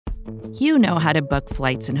You know how to book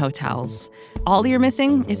flights and hotels. All you're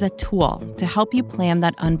missing is a tool to help you plan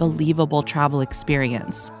that unbelievable travel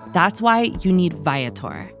experience. That's why you need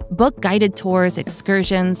Viator. Book guided tours,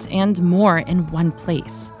 excursions, and more in one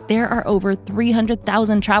place. There are over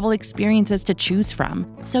 300,000 travel experiences to choose from,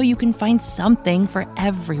 so you can find something for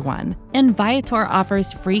everyone. And Viator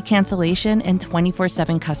offers free cancellation and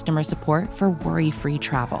 24/7 customer support for worry-free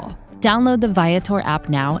travel. Download the Viator app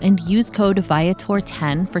now and use code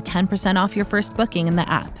Viator10 for 10% off your first booking in the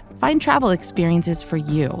app. Find travel experiences for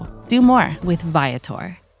you. Do more with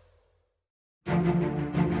Viator.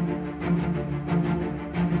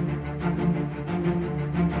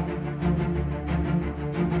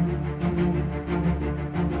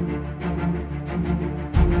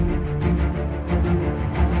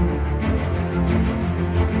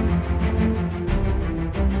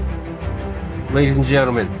 Ladies and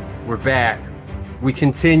gentlemen, we're back. We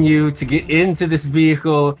continue to get into this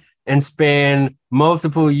vehicle and span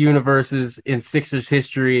multiple universes in Sixers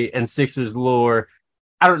history and Sixers lore.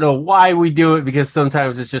 I don't know why we do it, because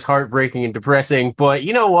sometimes it's just heartbreaking and depressing, but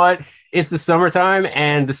you know what? It's the summertime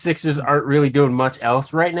and the Sixers aren't really doing much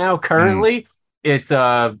else right now. Currently, it's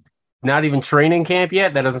not even training camp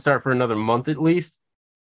yet. That doesn't start for another month at least.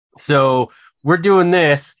 So we're doing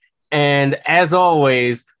this, and as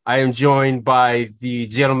always, I am joined by the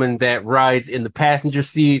gentleman that rides in the passenger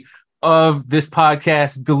seat of this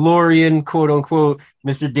podcast, DeLorean, quote unquote,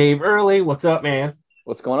 Mr. Dave Early. What's up, man?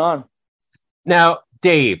 What's going on? Now,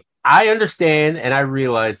 Dave, I understand and I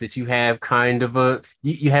realize that you have kind of a,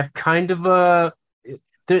 you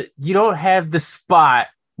don't have the spot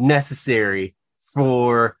necessary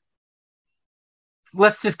for,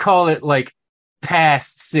 let's just call it like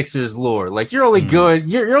past Sixers lore. Like you're only good,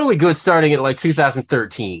 you're only good starting at like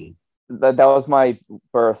 2013. That was my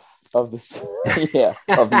birth of this,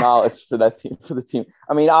 of knowledge for that team, for the team.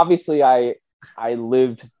 I mean, obviously, I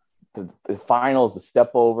lived the finals, the step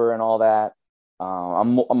over, and all that.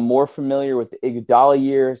 I'm more familiar with the Iguodala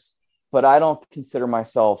years, but I don't consider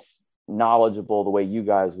myself knowledgeable the way you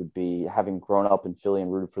guys would be, having grown up in Philly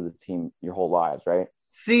and rooted for the team your whole lives, right?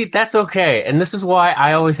 See, that's okay. And this is why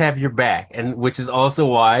I always have your back. And which is also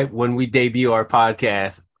why when we debut our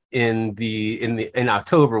podcast in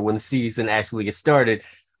October, when the season actually gets started,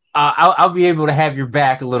 I'll be able to have your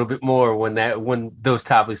back a little bit more when those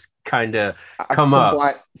topics kind of come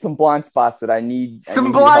up. Some blind spots that I need.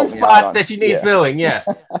 Some blind spots that you need filling, yes.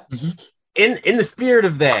 In the spirit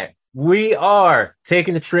of that, we are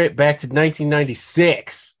taking a trip back to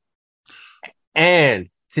 1996. And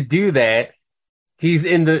to do that, he's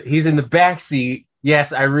in the back seat.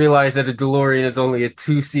 Yes, I realize that a DeLorean is only a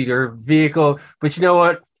 2-seater vehicle, but you know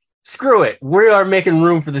what? Screw it. We are making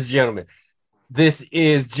room for this gentleman. This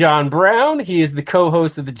is John Brown. He is the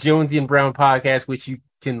co-host of the Jonesy and Brown podcast, which you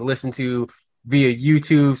can listen to via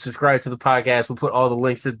YouTube. Subscribe to the podcast. We'll put all the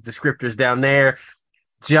links to the descriptors down there.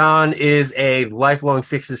 John is a lifelong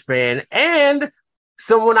Sixers fan and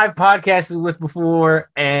someone I've podcasted with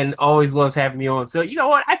before and always loves having me on. So you know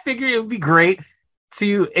what? I figured it would be great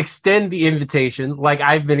to extend the invitation like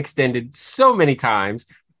I've been extended so many times.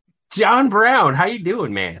 John Brown, how you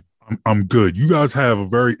doing, man? I'm good. You guys have a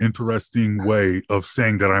very interesting way of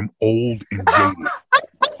saying that I'm old and jaded.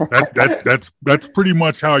 That's pretty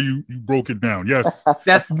much how you broke it down. Yes.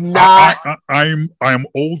 That's not I'm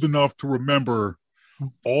old enough to remember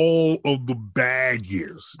all of the bad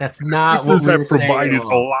years. That's not Sixers what we have were provided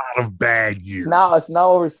saying a lot of bad years. No, it's not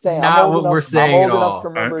what we're saying. Not what we're saying I'm at old all. enough to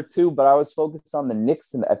remember it too, but I was focused on the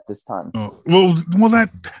Knicks at this time. Well,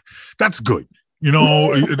 that's good. You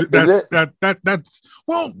know, that's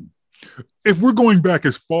well. If we're going back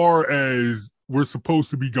as far as we're supposed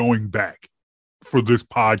to be going back for this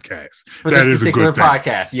podcast, that is a good thing.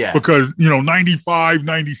 Podcast, yes. Because, 95,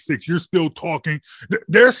 96, you're still talking.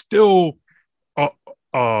 There's still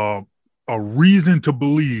a reason to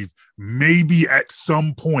believe maybe at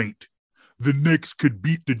some point the Knicks could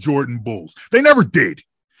beat the Jordan Bulls. They never did.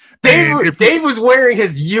 Dave was wearing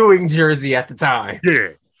his Ewing jersey at the time.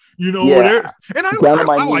 Yeah. And I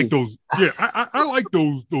like those. Yeah, I like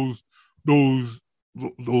those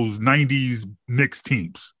 90s Knicks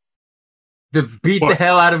teams. To beat the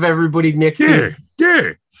hell out of everybody Knicks. Yeah.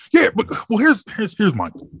 But here's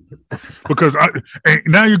mine. Because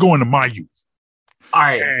now you're going to my youth. All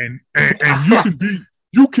right. And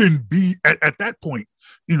you can be at that point,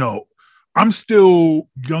 I'm still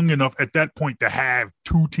young enough at that point to have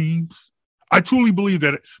two teams. I truly believe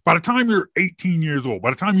that by the time you're 18 years old, by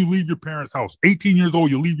the time you leave your parents' house, 18 years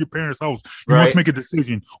old, you leave your parents' house, you must make a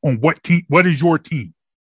decision on what is your team.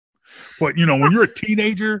 But, when you're a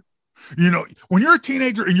teenager, You know, when you're a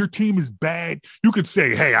teenager and your team is bad, you could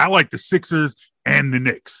say, "Hey, I like the Sixers and the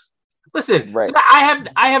Knicks." Listen, right. I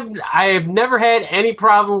have never had any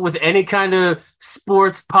problem with any kind of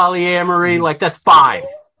sports polyamory. Like, that's fine.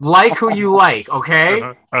 Like who you like,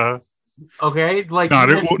 okay? Okay, like no.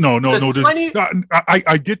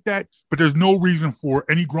 I get that, but there's no reason for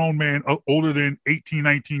any grown man older than 18,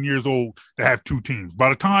 19 years old to have two teams. By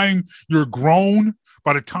the time you're grown,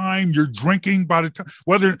 by the time you're drinking, by the time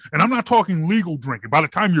and I'm not talking legal drinking. By the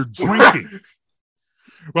time you're drinking,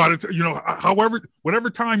 whatever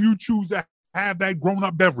time you choose to have that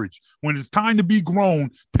grown-up beverage, when it's time to be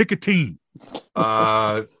grown, pick a team.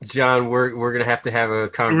 John, we're gonna have a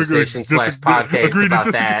conversation / podcast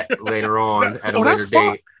about that later on at a later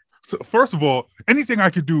date. So first of all, anything I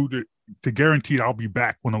could do to guarantee I'll be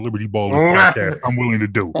back on the Liberty Ballers podcast, I'm willing to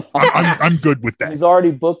do. I'm good with that. He's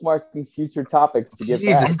already bookmarking future topics to get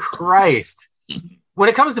Jesus back. Christ. When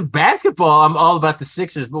it comes to basketball, I'm all about the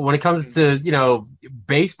Sixers, but when it comes to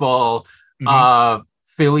baseball,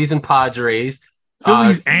 Phillies and Padres.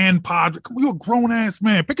 Phillies and Padres. You're a grown ass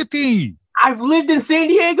man. Pick a team. I've lived in San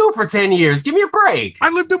Diego for 10 years. Give me a break. I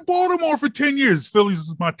lived in Baltimore for 10 years. Phillies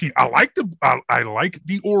is my team. I like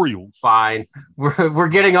the Orioles. Fine. We're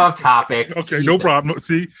getting off topic. Okay, Jesus. No problem.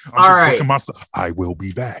 See, I'm all right. Myself. I will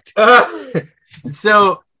be back.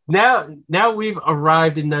 So now we've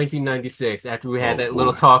arrived in 1996 after we had that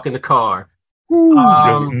little talk in the car.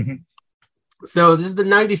 So this is the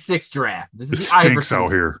 96 draft. This is the Iverson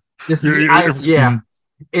out here. This is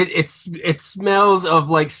It smells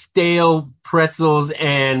of like stale pretzels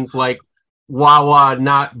and like Wawa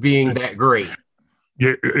not being that great.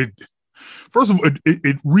 Yeah, first of all,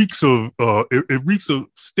 it reeks of it reeks of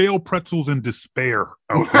stale pretzels and despair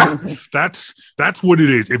out there. That's what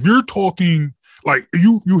it is. If you're talking like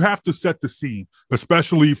you have to set the scene,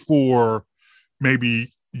 especially for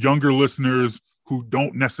maybe younger listeners who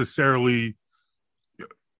don't necessarily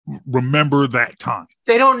remember that time.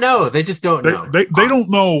 They don't know. They just don't know. They don't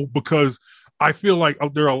know, because I feel like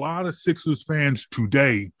there are a lot of Sixers fans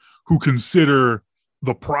today who consider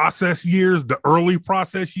the process years, the early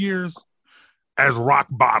process years, as rock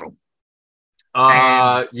bottom.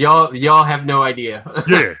 Y'all have no idea.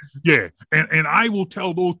 yeah. And I will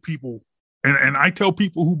tell those people, and I tell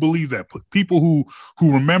people who believe that, people who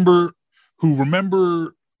remember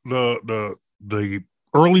the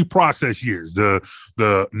early process years, the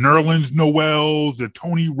Nerlens Noels, the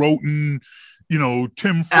Tony Roten,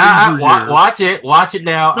 Tim Frazier years. Watch it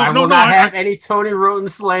now. I will not have any Tony Roten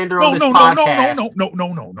slander on this podcast.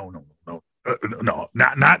 No,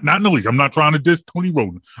 not in the least. I'm not trying to diss Tony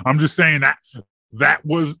Roten. I'm just saying that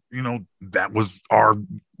was our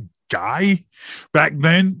guy back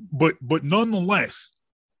then. But nonetheless,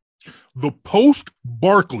 the post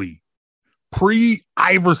Barkley,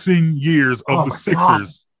 pre-Iverson years of the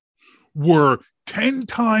Sixers were 10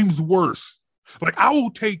 times worse. Like, I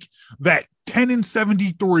will take that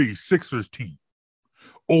 10-73 Sixers team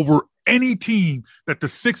over any team that the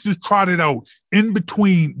Sixers trotted out in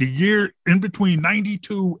between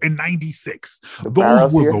 92 and 96.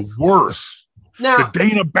 Those were the worst. Now, the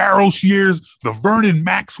Dana Barros years, the Vernon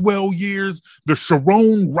Maxwell years, the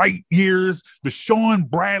Sharon Wright years, the Sean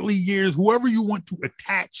Bradley years, whoever you want to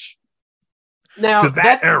attach now, to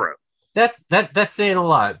that era. That's saying a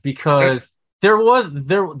lot, because there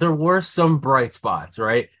were some bright spots,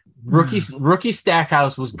 right? Rookie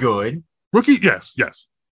Stackhouse was good. Yes.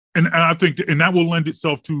 And I think that will lend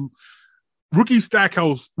itself to Rookie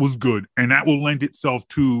Stackhouse was good, and that will lend itself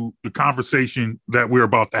to the conversation that we're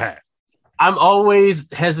about to have. I'm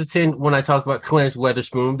always hesitant when I talk about Clarence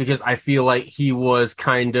Weatherspoon, because I feel like he was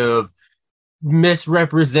kind of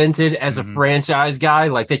misrepresented as a franchise guy.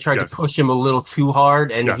 Like, they tried to push him a little too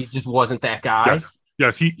hard, and he just wasn't that guy.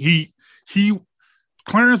 Yes. He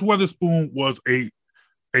Clarence Weatherspoon was a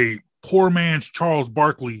poor man's Charles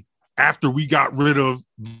Barkley after we got rid of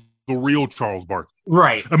the real Charles Barkley.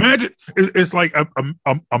 Right. Imagine it's like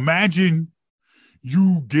imagine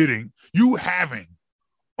you having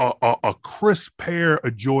a crisp pair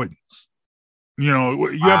of Jordans. You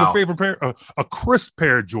have a favorite pair, a crisp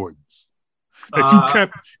pair of Jordans that you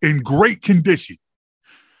kept in great condition.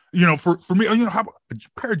 For me, how about a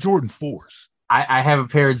pair of Jordan 4s? I have a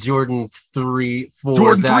pair of Jordan 4s.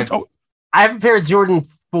 I have a pair of Jordan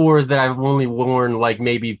 4s that I've only worn like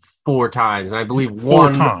maybe 4 times, and I believe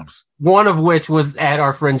one of which was at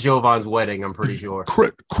our friend Jovan's wedding. I'm pretty sure.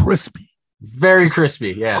 Crispy, very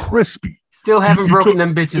crispy. Yeah, crispy. Still haven't broken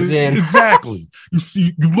them bitches in. Exactly.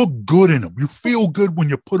 You look good in them. You feel good when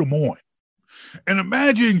you put them on. And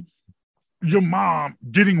imagine your mom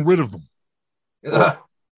getting rid of them.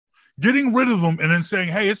 getting rid of them and then saying,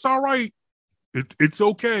 "Hey, it's all right. It's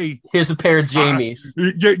okay. Here's a pair of Jamies.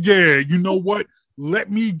 Yeah. You know what? Let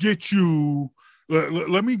me get you.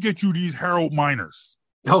 Let me get you these Harold Miners.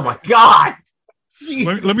 Oh my God!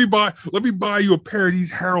 Let me buy you a pair of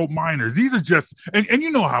these Harold Miners. These are just and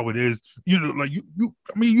you know how it is. You know, like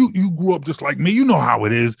you grew up just like me. You know how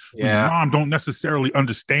it is. Yeah. When your mom don't necessarily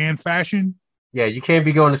understand fashion. Yeah, you can't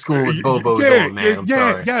be going to school with Bobos on, man. I'm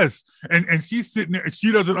sorry. Yes. And she's sitting there and she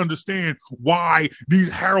doesn't understand why these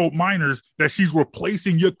Harold Miners that she's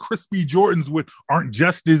replacing your crispy Jordans with aren't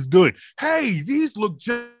just as good. Hey, these look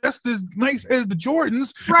just as nice as the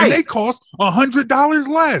Jordans, right? And they cost $100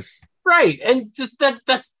 less. Right. And just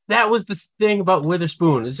that was the thing about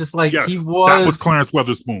Witherspoon. It's just like that was Clarence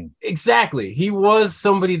Witherspoon. Exactly. He was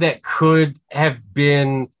somebody that could have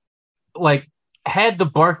been like, had the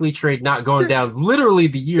Barkley trade not gone down literally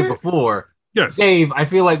the year before, Dave, I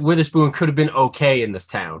feel like Witherspoon could have been okay in this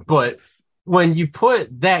town. But when you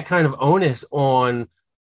put that kind of onus on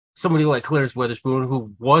somebody like Clarence Witherspoon,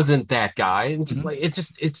 who wasn't that guy, and just like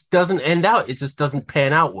it doesn't end out. It just doesn't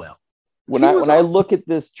pan out well. When I look at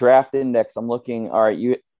this draft index, I'm looking. All right,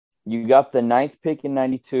 you got the 9th pick in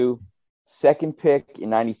 92, 2nd pick in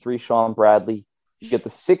 93, Sean Bradley. You get the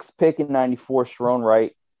 6th pick in 94, Sharon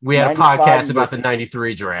Wright. We had a podcast about the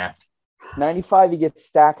 93 draft. 95, you get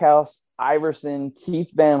Stackhouse, Iverson, Keith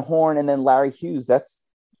Van Horn, and then Larry Hughes. That's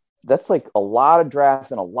like a lot of drafts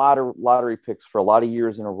and a lot of lottery picks for a lot of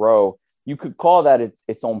years in a row. You could call that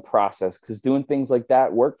its own process because doing things like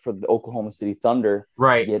that worked for the Oklahoma City Thunder.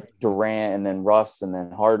 Right. You get Durant and then Russ and then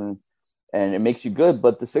Harden, and it makes you good.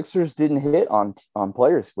 But the Sixers didn't hit on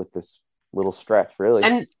players with this little stretch,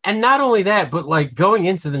 really. And not only that, but like going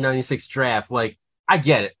into the 96 draft, like, I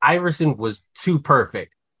get it. Iverson was too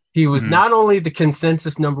perfect. He was not only the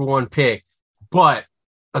consensus number 1 pick, but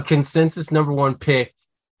a consensus number 1 pick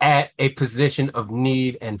at a position of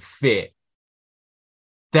need and fit.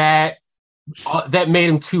 That made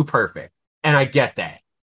him too perfect. And I get that.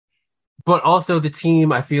 But also the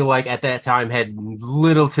team, I feel like at that time had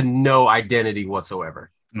little to no identity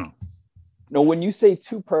whatsoever. No, when you say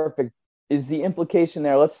too perfect, is the implication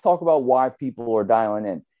there? Let's talk about why people are dialing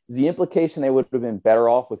in. Is the implication they would have been better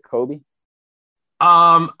off with Kobe?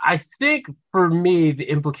 I think for me, the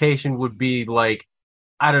implication would be like,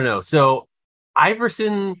 I don't know. So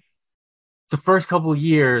Iverson, the first couple of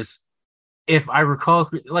years, if I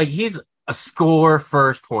recall, like he's a score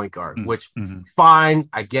first point guard, which fine.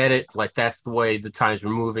 I get it. Like that's the way the times were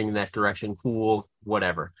moving in that direction. Cool,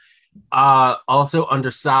 whatever. Also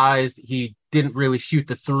undersized. He didn't really shoot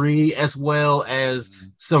the 3 as well as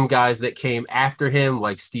some guys that came after him,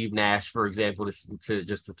 like Steve Nash, for example,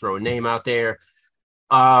 to throw a name out there.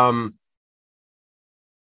 But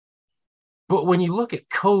when you look at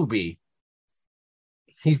Kobe,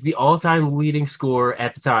 he's the all-time leading scorer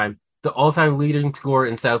at the time, the all-time leading scorer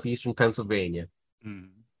in Southeastern Pennsylvania,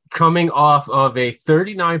 coming off of a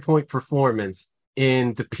 39-point performance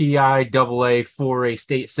in the PIAA 4A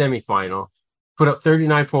state semifinal, put up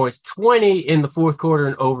 39 points, 20 in the 4th quarter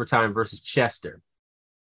in overtime versus Chester.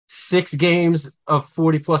 6 games of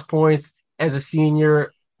 40-plus points as a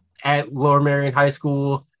senior at Lower Merion High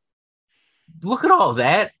School. Look at all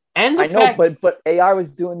that. And but AI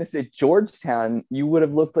was doing this at Georgetown. You would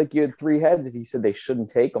have looked like you had 3 heads if you said they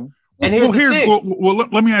shouldn't take them. And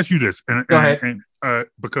let me ask you this. Go ahead.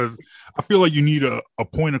 Because I feel like you need a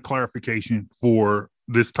point of clarification for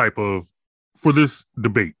this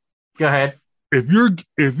debate. Go ahead. If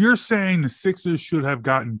you're saying the Sixers should have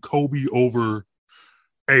gotten Kobe over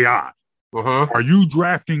AI, are you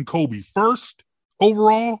drafting Kobe first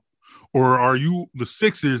overall, or are you the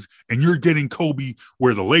Sixers and you're getting Kobe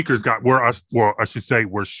where the Lakers got where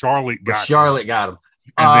Charlotte got him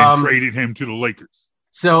and then traded him to the Lakers?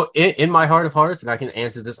 So in my heart of hearts, and I can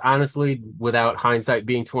answer this honestly without hindsight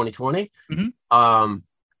being 2020, I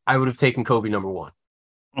would have taken Kobe number 1.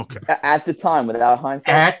 Okay. At the time, without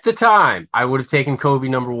hindsight? At the time, I would have taken Kobe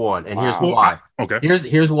number 1. And here's why. Okay.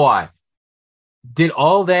 Here's why. Did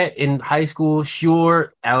all that in high school?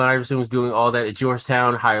 Sure. Allen Iverson was doing all that at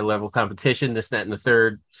Georgetown, higher level competition, this, that, and the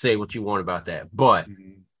third. Say what you want about that. But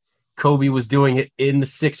Kobe was doing it in the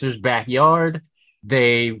Sixers' backyard.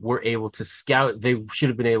 They were able to scout. They should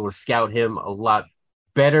have been able to scout him a lot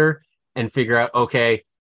better and figure out, okay,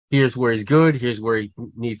 here's where he's good. Here's where he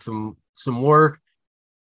needs some work.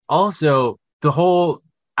 Also,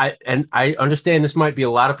 I understand this might be a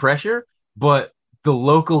lot of pressure, but the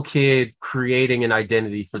local kid creating an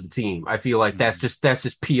identity for the team, I feel like that's just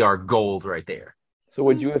PR gold right there. So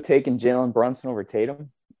would you have taken Jalen Brunson over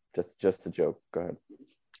Tatum? Just a joke. Go ahead.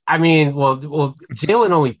 I mean, well, Jalen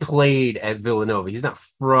only played at Villanova. He's not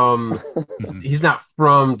from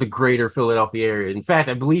the greater Philadelphia area. In fact,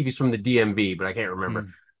 I believe he's from the DMV, but I can't remember.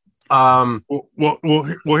 Well,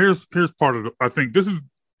 here's part of I think this is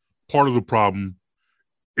part of the problem.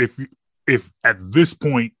 If at this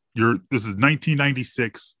point this is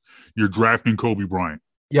 1996, you're drafting Kobe Bryant.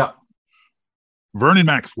 Yeah. Vernon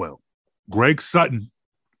Maxwell, Greg Sutton,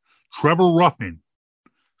 Trevor Ruffin,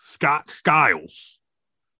 Scott Skiles,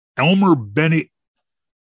 Elmer Bennett,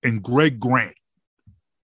 and Greg Grant.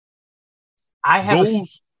 I have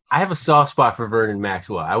a soft spot for Vernon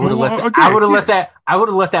Maxwell. I would have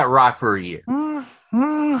let that rock for a year. I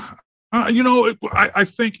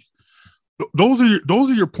think those are your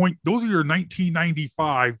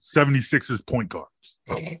 1995 76ers point guards.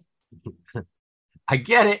 I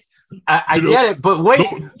get it. I get it, but wait.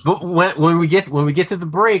 But when we get to the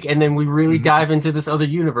break, and then we really dive into this other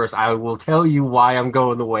universe, I will tell you why I'm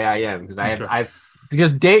going the way I am, because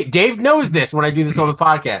because Dave knows this when I do this on the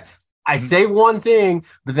podcast. I say one thing,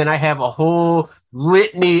 but then I have a whole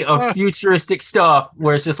litany of futuristic stuff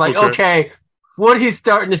where it's just like, okay, what he's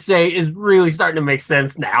starting to say is really starting to make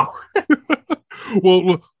sense now.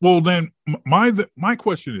 well, then my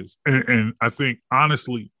question is, and I think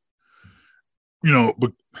honestly,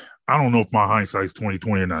 but I don't know if my hindsight's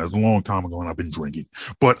 20/20 or not. It's a long time ago, and I've been drinking.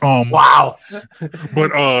 But wow.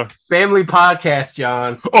 But family podcast,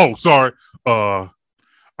 John. Oh, sorry. Well,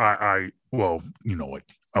 you know what?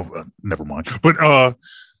 Never mind. But I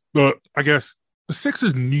guess the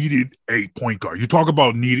Sixers needed a point guard. You talk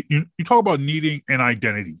about needing an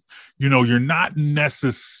identity. You're not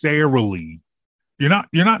necessarily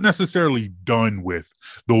done with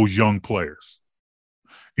those young players.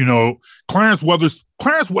 Clarence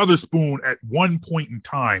Weatherspoon at one point in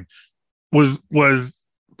time was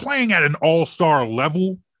playing at an all-star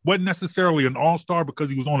level. Wasn't necessarily an all-star because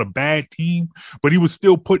he was on a bad team, but he was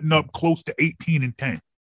still putting up close to 18 and 10.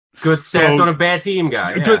 Good stats on a bad team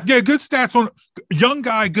guy. Yeah. Good stats on young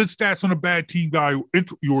guy, good stats on a bad team guy.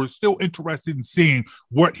 You were still interested in seeing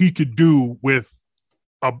what he could do with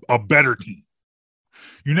a better team.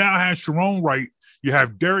 You now have Sharon Wright. You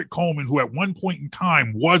have Derek Coleman, who at one point in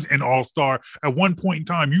time was an all-star. At one point in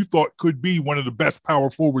time, you thought could be one of the best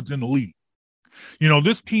power forwards in the league.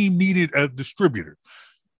 This team needed a distributor.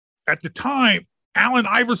 At the time, Allen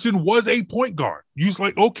Iverson was a point guard. You was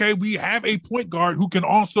like, okay, we have a point guard who can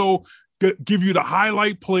also give you the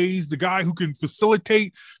highlight plays, the guy who can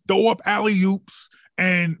facilitate, throw up alley-oops,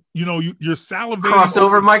 and, you're salivating.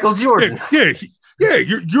 Crossover Michael Jordan. Yeah.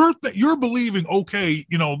 You're believing, okay,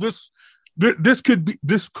 this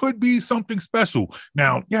could be something special.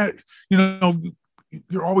 Now,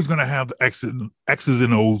 you're always going to have the X's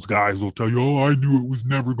and O's guys who'll tell you, oh, I knew it was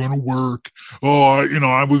never going to work. Oh,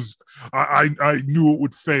 I knew it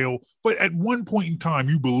would fail. But at one point in time,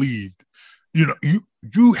 you believed,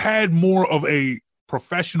 you had more of a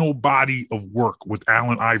professional body of work with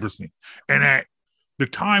Allen Iverson. And at the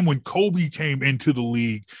time when Kobe came into the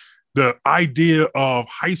league, the idea of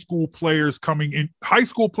high school players coming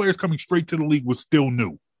straight to the league was still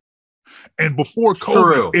new. And before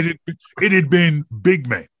Kobe, it had been big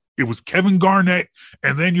men. It was Kevin Garnett,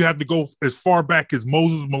 and then you have to go as far back as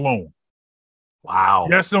Moses Malone. Wow.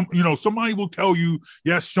 Yes, somebody will tell you,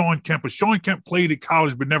 yes, Sean Kemp, but Sean Kemp played at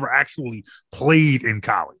college, but never actually played in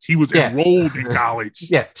college. He was enrolled in college.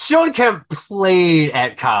 Yeah, Sean Kemp played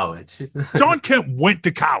at college. Sean Kemp went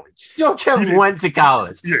to college. Sean Kemp went to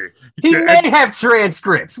college. Yeah. He may have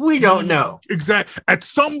transcripts. We don't know. Exactly. At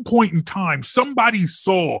some point in time, somebody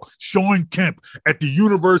saw Sean Kemp at the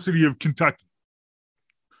University of Kentucky.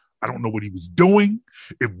 I don't know what he was doing.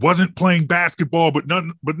 It wasn't playing basketball, but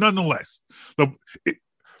nonetheless, the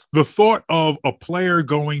thought of a player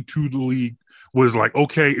going to the league was like,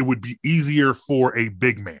 okay, it would be easier for a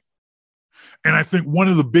big man. And I think one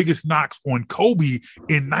of the biggest knocks on Kobe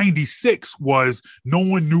in 96 was no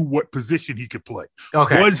one knew what position he could play.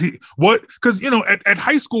 Okay. Because, at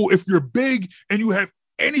high school, if you're big and you have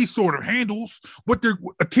any sort of handles,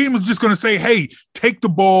 a team is just going to say, hey, take the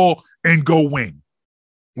ball and go win.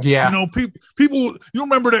 Yeah. People, you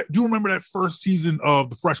remember that first season of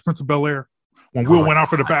The Fresh Prince of Bel-Air when Will went out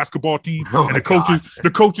for the basketball team and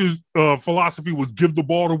the coach's philosophy was give the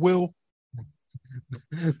ball to Will.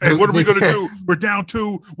 Hey, what are we going to do? We're down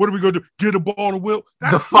 2. What are we going to do? Get the ball to Will?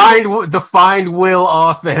 The find Will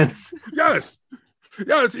offense. Yes.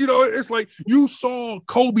 It's like you saw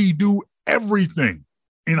Kobe do everything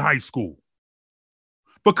in high school.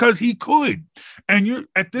 Because he could. And you're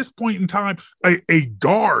at this point in time, a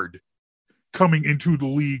guard coming into the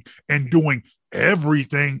league and doing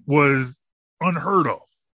everything was unheard of.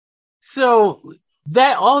 So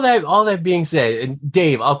all that being said, and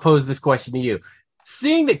Dave, I'll pose this question to you.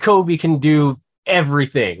 Seeing that Kobe can do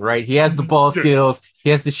everything, right? He has the ball skills, he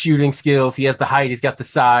has the shooting skills, he has the height, he's got the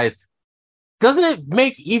size. Doesn't it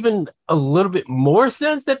make even a little bit more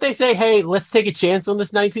sense that they say, hey, let's take a chance on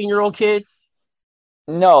this 19-year-old kid?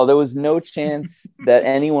 No, there was no chance that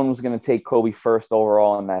anyone was going to take Kobe first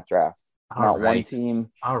overall in that draft. Not one team.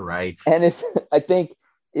 All right. And I think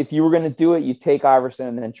if you were going to do it, you take Iverson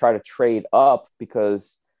and then try to trade up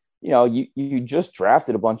because, you just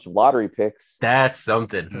drafted a bunch of lottery picks. That's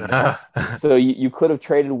something. So you could have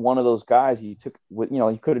traded one of those guys. You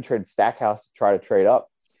could have traded Stackhouse to try to trade up.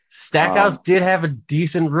 Stackhouse did have a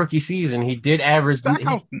decent rookie season. He did average.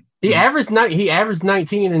 He averaged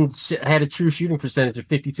 19 and had a true shooting percentage of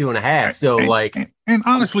 52.5. So and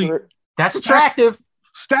honestly, that's attractive.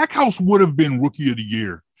 Stackhouse would have been rookie of the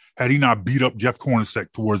year had he not beat up Jeff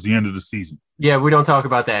Hornacek towards the end of the season. Yeah, we don't talk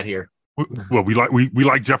about that here. Well, we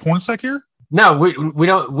like Jeff Hornacek here. No, we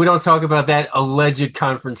don't talk about that alleged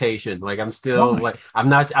confrontation. Like I'm still I'm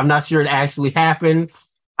not sure it actually happened.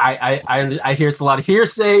 I hear it's a lot of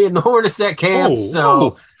hearsay in the Hornacek camp.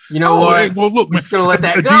 What? Hey, well, look, I'm just gonna let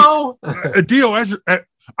that go. Adil,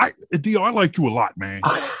 I like you a lot, man.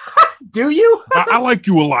 Do you? I like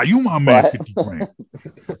you a lot. You my man, 50 grand.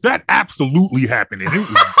 That absolutely happened, and it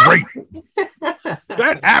was great.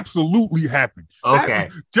 That absolutely happened. Okay.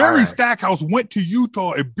 Jerry Stackhouse went to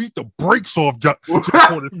Utah and beat the brakes off Jeff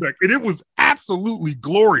Hornacek, and it was absolutely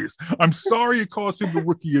glorious. I'm sorry it cost him the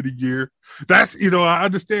rookie of the year. That's I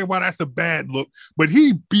understand why that's a bad look, but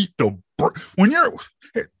he beat that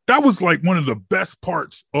was like one of the best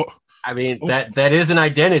parts. That is an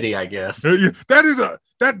identity, I guess.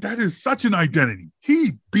 That is such an identity.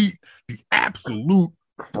 He beat the absolute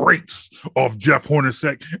brakes of Jeff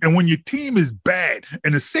Hornacek. And when your team is bad,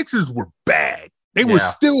 and the Sixers were bad, they were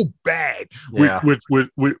still bad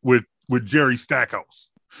with Jerry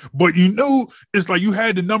Stackhouse. But it's like you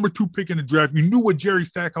had the number 2 pick in the draft. You knew what Jerry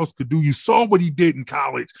Stackhouse could do. You saw what he did in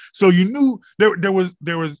college, so you knew there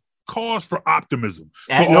was cause for optimism.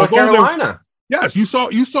 At North Carolina. Yes, you saw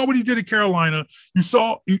what he did at Carolina. You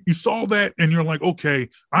saw that, and you're like, okay,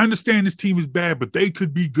 I understand this team is bad, but they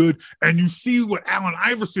could be good. And you see what Allen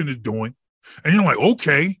Iverson is doing, and you're like,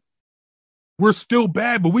 okay, we're still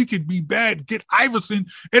bad, but we could be bad. Get Iverson,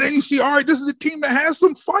 and then you see, all right, this is a team that has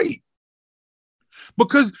some fight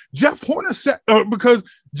because because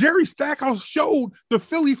Jerry Stackhouse showed the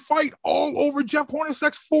Philly fight all over Jeff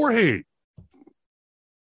Hornacek's forehead.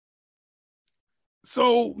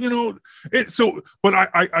 So, but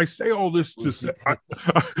I say all this to say, I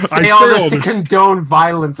say all this to condone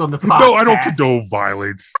violence on the podcast. No, I don't condone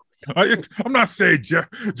violence. I'm not saying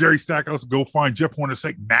Jerry Stackhouse go find Jeff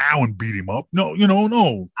Hornacek now and beat him up. No,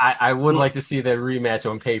 no. I would like to see that rematch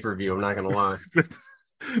on pay-per-view. I'm not going to lie.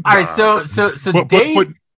 All right, so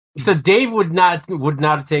Dave. So Dave would not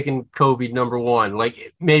have taken Kobe number 1,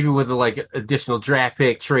 like maybe with a additional draft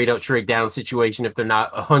pick, trade up, trade down situation if they're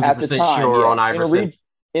not 100% sure on Iverson.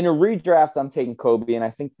 In a redraft, I'm taking Kobe, and I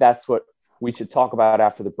think that's what we should talk about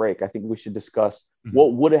after the break. I think we should discuss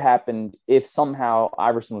what would have happened if somehow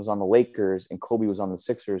Iverson was on the Lakers and Kobe was on the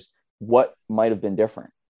Sixers. What might have been different?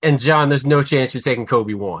 And John, there's no chance you're taking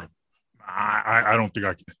Kobe 1. I don't think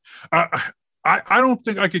I can. I don't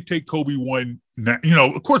think I could take Kobe 1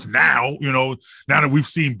 now, of course now that we've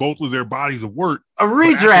seen both of their bodies of work. A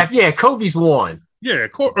redraft, Kobe's 1. Yeah,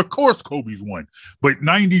 of course Kobe's 1. But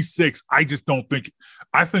 96, I just don't think.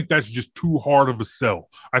 I think that's just too hard of a sell.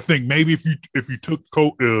 I think maybe if you took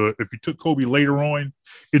Kobe later on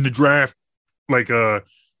in the draft, like if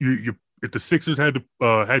the Sixers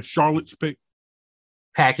had Charlotte's pick,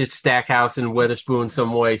 package Stackhouse and Witherspoon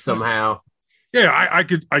some way somehow. Yeah, I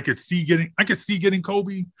could see getting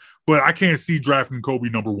Kobe, but I can't see drafting Kobe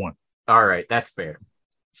number 1. All right, that's fair.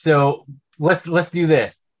 So let's do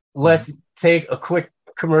this. Let's take a quick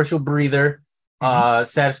commercial breather,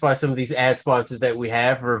 satisfy some of these ad sponsors that we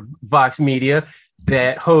have for Vox Media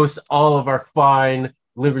that hosts all of our fine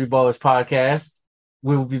Liberty Ballers podcasts.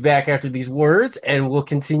 We will be back after these words, and we'll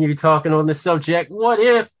continue talking on this subject. What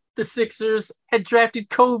if the Sixers had drafted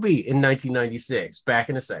Kobe in 1996? Back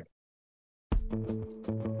in a second.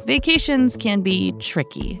 Vacations can be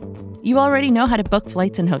tricky. You already know how to book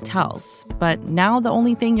flights and hotels, but now the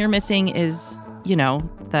only thing you're missing is,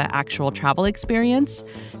 the actual travel experience.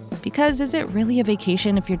 Because is it really a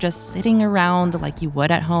vacation if you're just sitting around like you would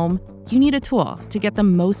at home? You need a tool to get the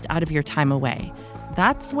most out of your time away.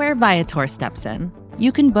 That's where Viator steps in.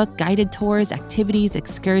 You can book guided tours, activities,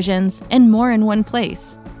 excursions, and more in one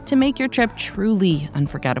place to make your trip truly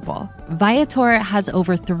unforgettable. Viator has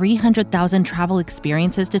over 300,000 travel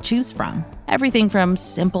experiences to choose from. Everything from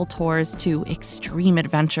simple tours to extreme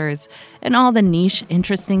adventures and all the niche,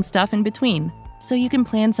 interesting stuff in between. So you can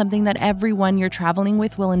plan something that everyone you're traveling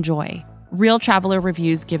with will enjoy. Real traveler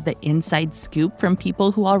reviews give the inside scoop from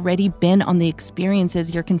people who already been on the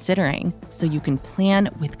experiences you're considering, so you can plan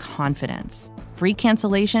with confidence. Free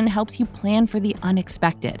cancellation helps you plan for the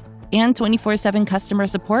unexpected. And 24/7 customer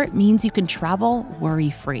support means you can travel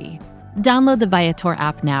worry-free. Download the Viator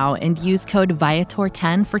app now and use code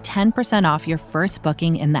Viator10 for 10% off your first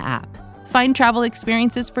booking in the app. Find travel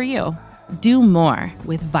experiences for you. Do more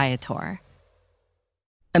with Viator.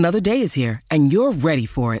 Another day is here, and you're ready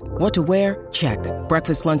for it. What to wear? Check.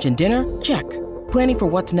 Breakfast, lunch, and dinner? Check. Planning for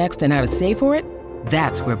what's next and how to save for it?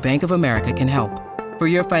 That's where Bank of America can help. For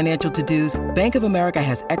your financial to-dos, Bank of America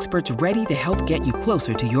has experts ready to help get you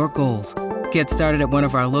closer to your goals. Get started at one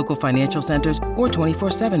of our local financial centers or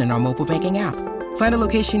 24/7 in our mobile banking app. Find a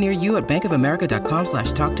location near you at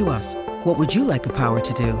bankofamerica.com/talktous. What would you like the power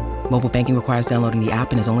to do? Mobile banking requires downloading the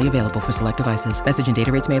app and is only available for select devices. Message and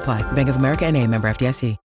data rates may apply. Bank of America NA, member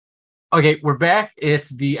FDIC. Okay, we're back. It's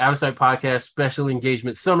the Outside Podcast Special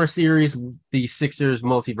Engagement Summer Series, the Sixers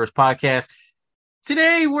Multiverse Podcast.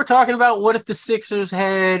 Today, we're talking about what if the Sixers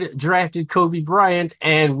had drafted Kobe Bryant,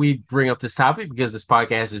 and we bring up this topic because this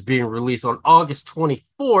podcast is being released on August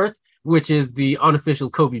 24th, which is the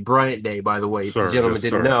unofficial Kobe Bryant Day, by the way, if the gentlemen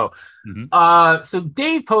didn't know. Mm-hmm. So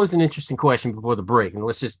Dave posed an interesting question before the break, and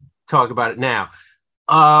let's just talk about it now.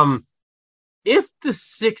 If the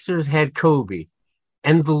Sixers had Kobe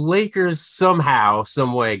and the Lakers somehow,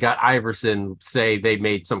 some way got Iverson, say they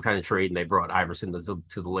made some kind of trade and they brought Iverson to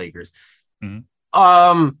the Lakers,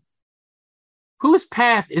 whose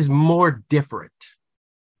path is more different?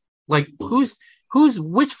 Like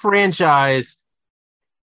which franchise,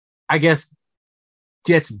 I guess,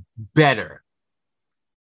 gets better?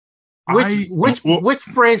 Which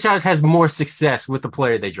franchise has more success with the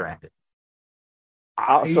player they drafted?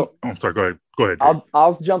 I'm sorry. Go ahead.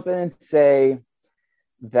 I'll jump in and say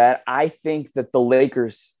that I think that the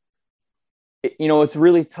Lakers, it's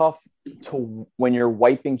really tough to when you're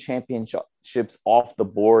wiping championships off the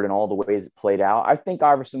board and all the ways it played out. I think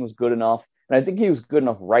Iverson was good enough, and I think he was good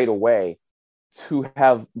enough right away to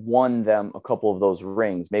have won them a couple of those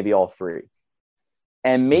rings, maybe all three.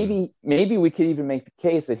 And maybe we could even make the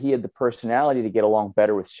case that he had the personality to get along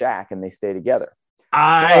better with Shaq and they stay together.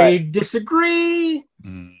 I disagree.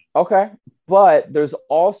 Okay. But there's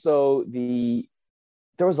also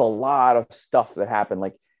there was a lot of stuff that happened.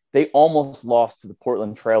 Like they almost lost to the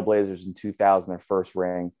Portland Trailblazers in 2000, their first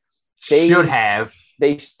ring. They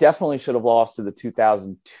definitely should have lost to the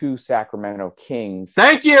 2002 Sacramento Kings.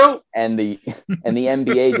 Thank you. And the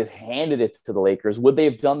NBA just handed it to the Lakers. Would they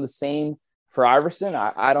have done the same for Iverson?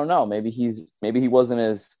 I don't know. Maybe he wasn't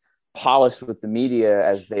as polished with the media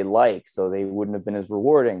as they like, so they wouldn't have been as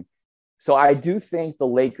rewarding. So I do think the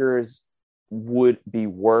Lakers would be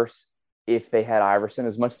worse if they had Iverson.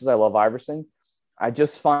 As much as I love Iverson, I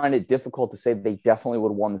just find it difficult to say they definitely would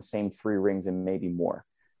have won the same 3 rings and maybe more.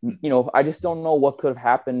 I just don't know what could have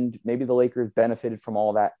happened. Maybe the Lakers benefited from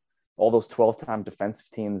all those 12-time defensive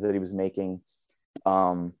teams that he was making.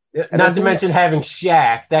 Not to mention having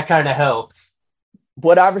Shaq, that kind of helps.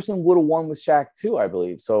 But Iverson would have won with Shaq too, I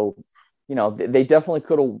believe. So, they definitely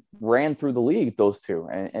could have ran through the league, those two,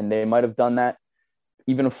 and they might have done that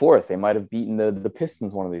even a fourth. They might have beaten the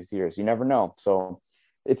Pistons one of these years. You never know. So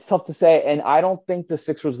it's tough to say. And I don't think the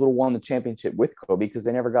Sixers would have won the championship with Kobe because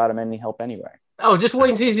they never got him any help anyway. Oh, just wait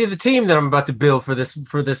until you see the team that I'm about to build for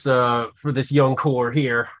this young core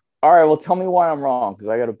here. All right, well, tell me why I'm wrong because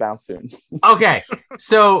I got to bounce soon. Okay,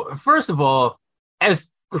 so first of all, as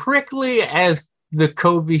prickly as the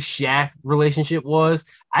Kobe-Shaq relationship was,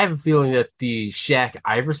 I have a feeling that the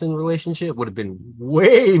Shaq-Iverson relationship would have been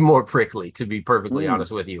way more prickly, to be perfectly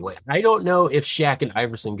honest with you. I don't know if Shaq and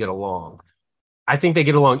Iverson get along. I think they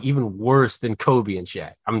get along even worse than Kobe and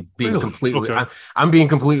Shaq. I'm being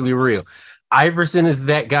completely real. Iverson is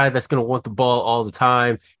that guy that's going to want the ball all the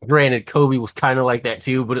time. Granted, Kobe was kind of like that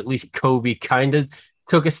too, but at least Kobe kind of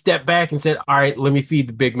took a step back and said, all right, let me feed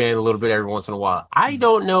the big man a little bit every once in a while. I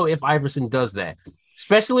don't know if Iverson does that,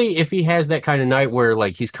 especially if he has that kind of night where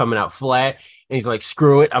like he's coming out flat and he's like,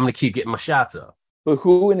 screw it, I'm going to keep getting my shots up. But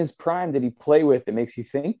who in his prime did he play with that makes you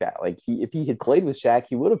think that? Like if he had played with Shaq,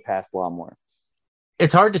 he would have passed a lot more.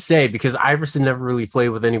 It's hard to say because Iverson never really played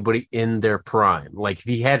with anybody in their prime. Like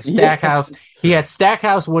he had Stackhouse. He had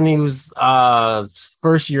Stackhouse when he was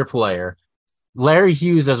first year player. Larry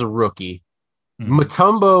Hughes as a rookie.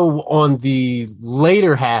 Mutombo on the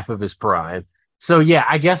later half of his prime. So, yeah,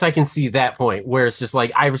 I guess I can see that point where it's just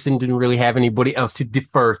like Iverson didn't really have anybody else to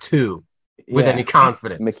defer to with any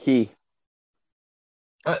confidence. McKee.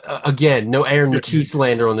 Again, no Aaron McKee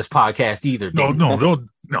slander on this podcast either. No,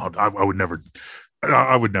 I would never.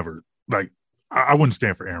 I would never, like, I wouldn't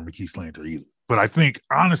stand for Aaron McKee slander either. But I think,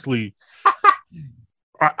 honestly,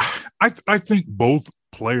 I think both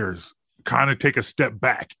players kind of take a step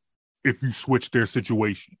back if you switch their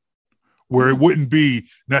situation, where it wouldn't be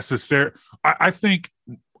necessary. I think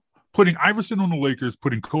putting Iverson on the Lakers,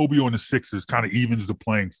 putting Kobe on the Sixers kind of evens the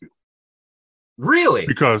playing field. Really?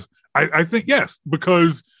 Because I think, yes,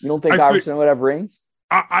 because you don't think Iverson would have rings?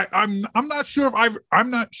 I'm not sure if I'm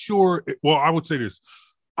not sure. Well, I would say this.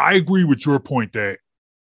 I agree with your point that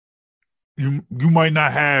you might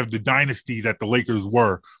not have the dynasty that the Lakers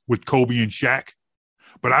were with Kobe and Shaq,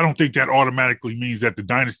 but I don't think that automatically means that the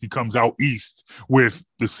dynasty comes out east with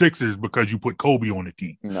the Sixers because you put Kobe on the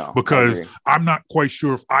team. No, because I'm not quite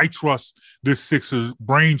sure if I trust this Sixers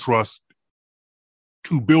brain trust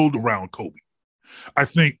to build around Kobe. I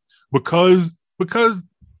think because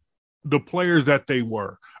the players that they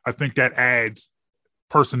were, I think that adds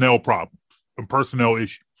personnel problems and personnel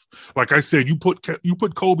issues. Like I said, you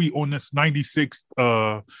put Kobe on this 96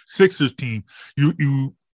 Sixers team,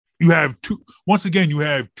 you have two. Once again, you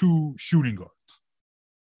have two shooting guards.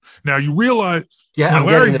 Now you realize,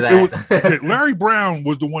 Larry Brown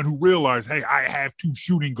was the one who realized, hey, I have two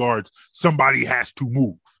shooting guards. Somebody has to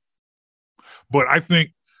move. But I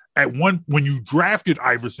think when you drafted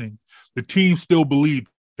Iverson, the team still believed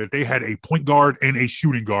that they had a point guard and a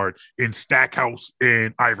shooting guard in Stackhouse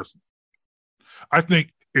and Iverson. I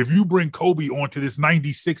think if you bring Kobe onto this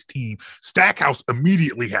 96 team, Stackhouse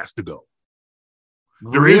immediately has to go.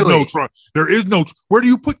 There is no trust. Where do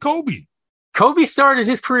you put Kobe? Kobe started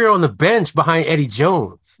his career on the bench behind Eddie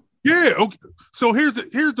Jones. Yeah. Okay. So here's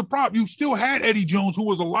the problem. You still had Eddie Jones, who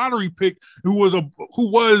was a lottery pick, who was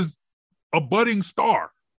a budding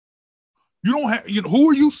star. You don't have, who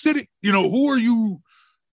are you sitting, who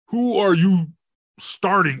are you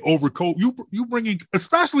starting over Kobe? You bringing,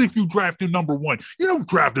 especially if you drafted number one. You don't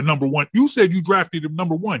draft a number one. You said you drafted him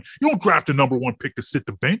number one. You don't draft a number one pick to sit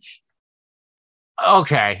the bench.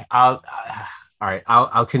 Okay. All right.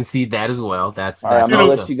 I'll concede that as well. That's I'm gonna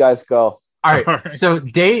let you guys go. All right. So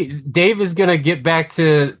Dave is gonna get back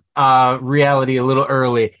to reality a little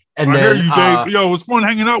early. And I then hear you, Dave. Yo, it was fun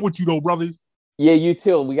hanging out with you though, brother. Yeah, you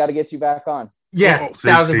too. We got to get you back on. Yes,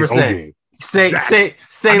 1,000%.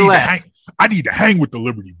 Say less. I need to hang with the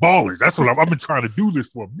Liberty Ballers. That's what I've been trying to do this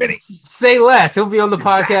for a minute. Say less. He'll be on the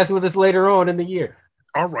podcast with us later on in the year.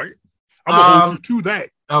 All right. I'm going to hold you to that.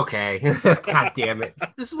 Okay. God damn it.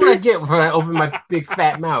 This is what I get when I open my big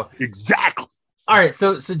fat mouth. Exactly. All right.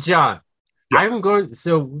 So John, yes. I'm going.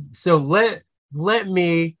 So let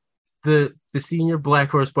me, the senior black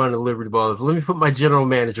correspondent of Liberty Ballers, let me put my general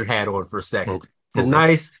manager hat on for a second. Okay. It's a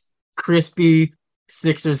nice, crispy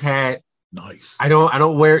Sixers hat. Nice. I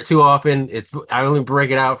don't wear it too often. I only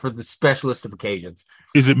break it out for the specialist of occasions.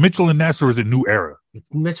 Is it Mitchell and Ness or is it New Era? It's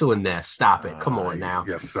Mitchell and Ness. Stop it. Come on now.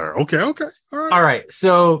 Yes, sir. Okay. All right.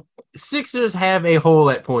 So Sixers have a hole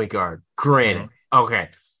at point guard. Granted. Okay.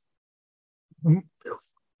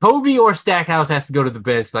 Kobe or Stackhouse has to go to the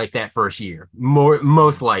bench like that first year.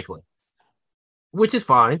 Most likely. Which is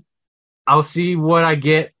fine. I'll see what I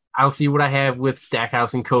get. I'll see what I have with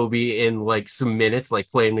Stackhouse and Kobe in like some minutes,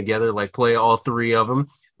 like play them together, like play all three of them,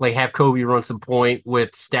 like have Kobe run some point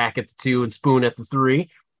with Stack at the 2 and Spoon at the 3.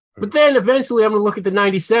 But then eventually I'm going to look at the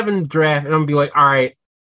 97 draft and I'm going to be like, all right,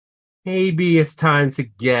 maybe it's time to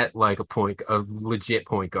get like a legit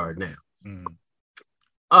point guard now.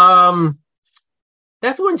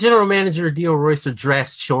 That's when general manager Dio Royster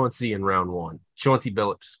drafts Chauncey in round 1. Chauncey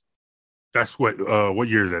Billups. That's what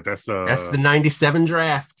year is that? That's the 97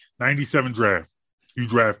 draft. 97 draft. You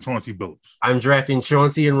draft Chauncey Billups. I'm drafting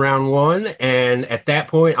Chauncey in round 1. And at that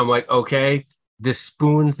point, I'm like, okay, this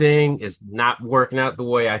Spoon thing is not working out the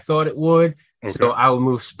way I thought it would. Okay. So I will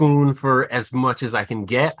move Spoon for as much as I can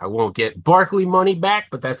get. I won't get Barkley money back,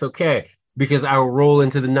 but that's okay because I will roll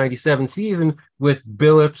into the 97 season with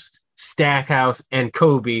Billups, Stackhouse, and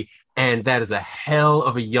Kobe. And that is a hell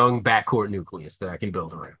of a young backcourt nucleus that I can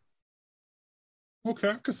build around. Okay,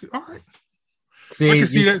 I can see. All right. See, I can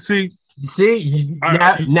see that. See,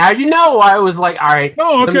 now you know why I was like, all right.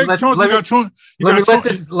 Oh, okay. Let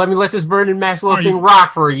me let this Vernon Maxwell thing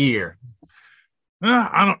rock for a year.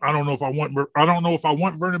 I don't know if I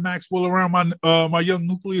want Vernon Maxwell around my young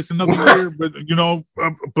nucleus another year, but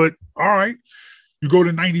but all right. You go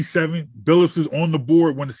to 97, Billups is on the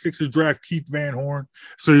board when the Sixers draft Keith Van Horn.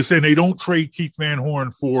 So you're saying they don't trade Keith Van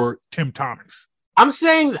Horn for Tim Thomas. I'm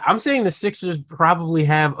saying the Sixers probably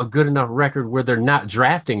have a good enough record where they're not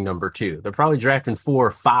drafting number 2. They're probably drafting 4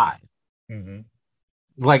 or 5. Mm-hmm.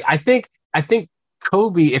 Like, I think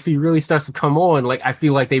Kobe, if he really starts to come on, like, I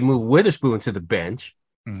feel like they move Witherspoon to the bench,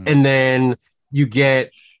 and then you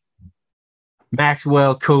get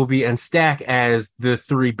Maxwell, Kobe, and Stack as the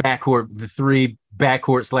three backcourt /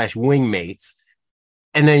 wingmates.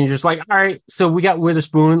 And then you're just like, all right, so we got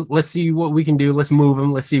Witherspoon. Let's see what we can do. Let's move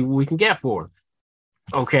him. Let's see what we can get for him.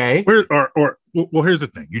 Okay. Well, here's the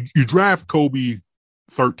thing. You draft Kobe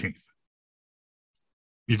 13th.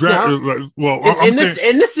 You draft in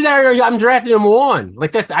this scenario, I'm drafting him 1.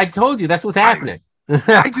 Like, I told you that's what's happening.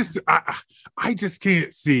 I just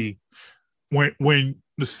can't see when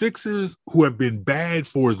the Sixers, who have been bad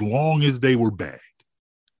for as long as they were bad,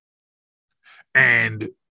 and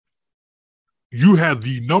you have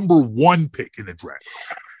the number 1 pick in the draft.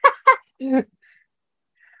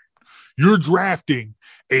 You're drafting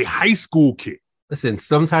a high school kid. Listen,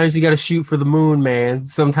 sometimes you got to shoot for the moon, man.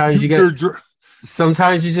 Sometimes you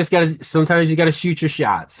just got to shoot your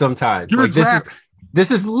shot. Sometimes. Like,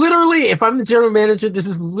 this is literally, if I'm the general manager, this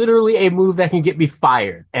is literally a move that can get me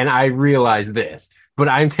fired. And I realize this, but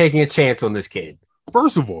I'm taking a chance on this kid.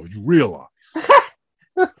 First of all, you realize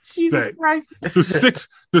Jesus Christ.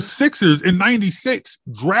 The Sixers in 96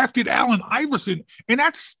 drafted Allen Iverson, and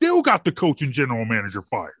that still got the coach and general manager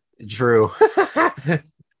fired. True.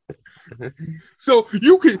 So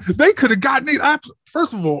they could have gotten it.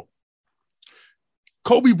 First of all,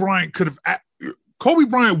 Kobe Bryant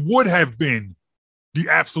would have been the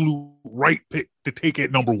absolute right pick to take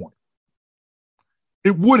at number 1.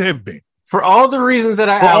 It would have been. For all the reasons that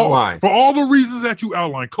I outlined. For all the reasons that you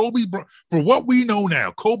outlined, for what we know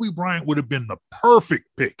now, Kobe Bryant would have been the perfect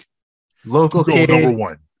pick. Local kid. Number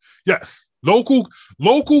 1. Yes. Local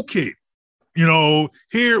kid.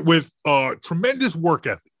 Here with tremendous work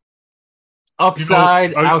ethic.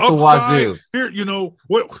 Upside out the wazoo. Here,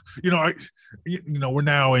 we're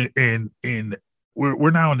now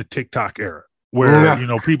we're now in the TikTok era. Where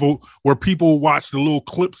people watch the little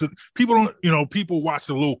clips and people watch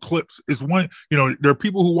the little clips. It's one, there are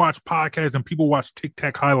people who watch podcasts and people watch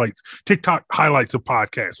TikTok highlights of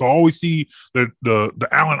podcasts. So I always see the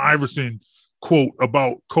Allen Iverson quote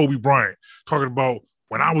about Kobe Bryant talking about,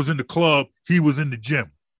 when I was in the club, he was in the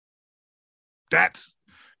gym. That's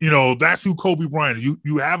who Kobe Bryant is.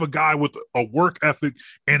 You have a guy with a work ethic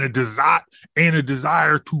and a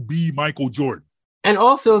desire to be Michael Jordan. And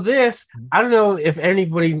also this, I don't know if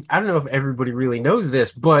everybody really knows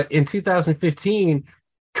this, but in 2015,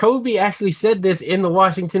 Kobe actually said this in the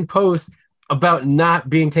Washington Post about not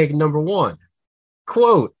being taken number 1.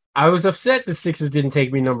 Quote, I was upset the Sixers didn't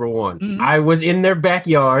take me number 1. Mm-hmm. I was in their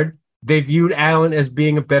backyard. They viewed Allen as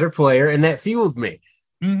being a better player, and that fueled me.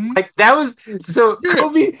 Mm-hmm. Like, that was so. Yeah.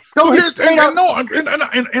 Kobe straight up.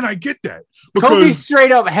 And I get that. Kobe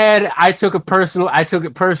straight up had I took it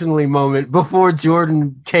personally moment before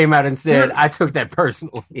Jordan came out and said I took that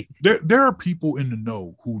personally. There are people in the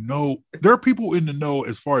know who know. There are people in the know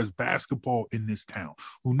as far as basketball in this town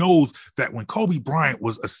who knows that when Kobe Bryant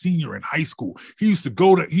was a senior in high school, he used to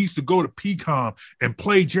go to PCOM and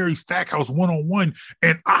play Jerry Stackhouse 1-on-1.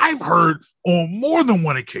 And I've heard on more than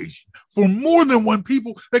one occasion, from more than one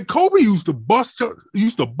people, that Kobe used to bust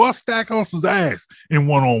Stackhouse's ass in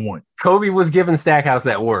 1-on-1. Kobe was giving Stackhouse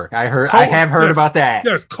that work. I have heard about that.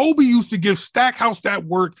 Yes, Kobe used to give Stackhouse that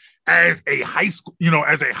work as a high school,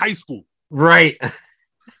 right?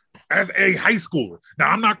 As a high schooler. Now,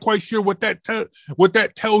 I'm not quite sure what that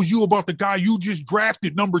tells you about the guy you just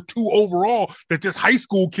drafted number 2 overall. That this high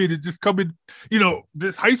school kid is just coming.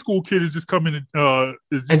 This high school kid is just coming and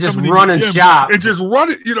just running shop and just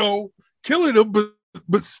running. Killing him,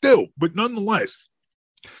 but still, but nonetheless,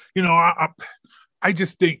 I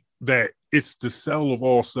just think that it's the sell of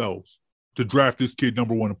all sells to draft this kid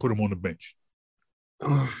number 1 and put him on the bench.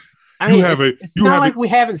 It's not like we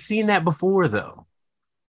haven't seen that before, though.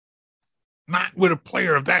 Not with a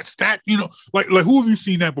player of that stat, like who have you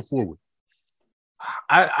seen that before with?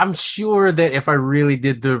 I'm sure that if I really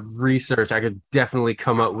did the research, I could definitely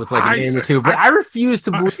come up with like a name or two. But I refuse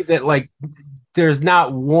to believe that like there's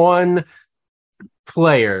not one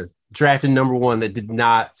player drafted number 1 that did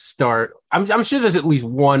not start. I'm sure there's at least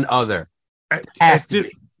one other. Has to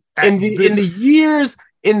be.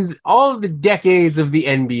 In all of the decades of the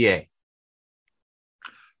NBA.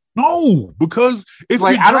 No, because if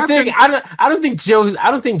like I don't think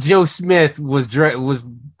Joe Smith was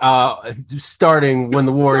starting when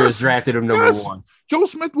the Warriors drafted him number 1. Joe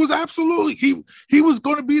Smith was absolutely he was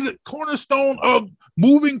going to be the cornerstone of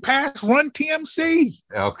moving past Run TMC.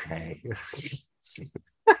 Okay.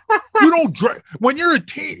 You don't draft when you're a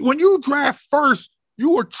team. When you draft first,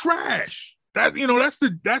 you are trash. That's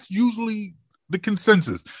usually the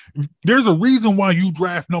consensus. There's a reason why you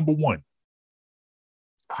draft number one.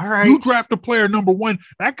 All right. You draft a player number one,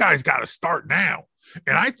 that guy's got to start now.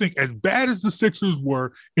 And I think as bad as the Sixers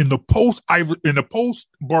were in the post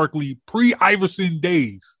Barkley pre-Iverson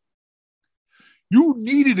days, you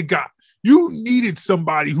needed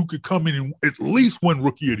somebody who could come in and at least win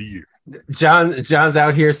Rookie of the Year. John's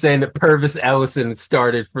out here saying that Purvis Ellison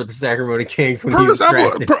started for the Sacramento Kings when he was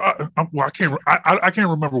drafted. I can't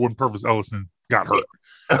remember when Purvis Ellison got hurt.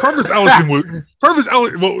 Purvis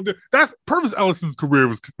Ellison's career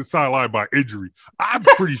was sidelined by injury. I'm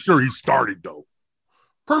pretty sure he started though.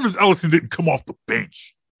 Purvis Ellison didn't come off the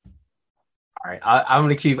bench. All right, I'm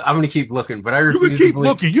gonna keep looking, but I refuse. You can keep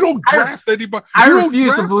looking. You don't draft anybody. I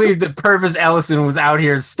refuse to believe that Purvis Ellison was out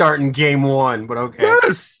here starting game one. But okay.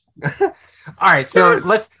 Yes. All right, so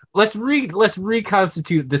let's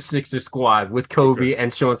reconstitute the Sixers squad with Kobe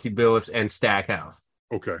and Chauncey Billups and Stackhouse.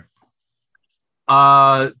 Okay.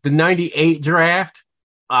 The 98 draft.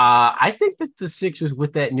 I think that the Sixers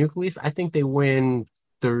with that nucleus, I think they win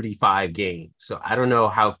 35 games. So I don't know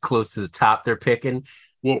how close to the top they're picking.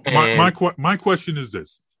 Well, my question is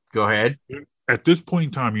this. Go ahead. At this point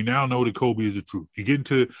in time, you now know that Kobe is the truth. You get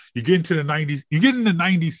into the 90s. You get into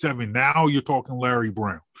 97. Now you're talking Larry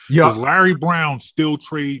Brown. Because Larry Brown still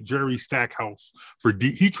trade Jerry Stackhouse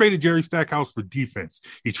he traded Jerry Stackhouse for defense.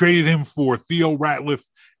 He traded him for Theo Ratliff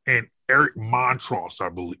and Eric Montross, I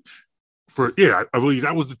believe. I believe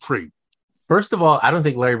that was the trade. First of all, I don't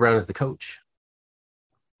think Larry Brown is the coach.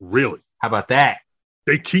 Really? How about that?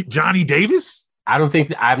 They keep Johnny Davis?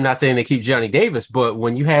 I'm not saying they keep Johnny Davis, but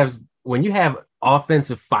when you have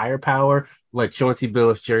offensive firepower like Chauncey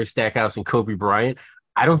Billups, Jerry Stackhouse, and Kobe Bryant,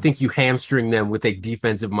 I don't think you hamstring them with a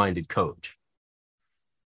defensive-minded coach.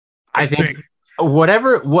 I think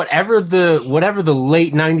whatever the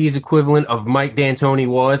late 90s equivalent of Mike D'Antoni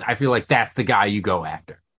was, I feel like that's the guy you go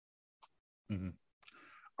after. Mm-hmm.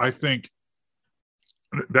 I think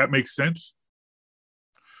that makes sense.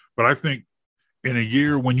 But I think in a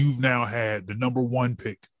year when you've now had the number one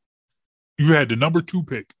pick, you had the number two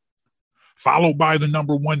pick, followed by the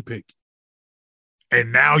number one pick,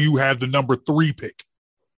 and now you have the number three pick.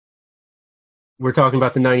 We're talking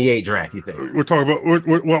about the 98 draft, you think? We're talking about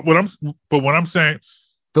what I'm saying.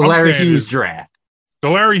 The Larry Hughes draft. The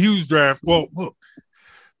Larry Hughes draft. Well, look,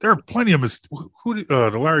 there are plenty of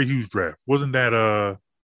the Larry Hughes draft. Wasn't that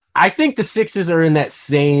I think the Sixers are in that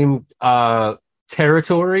same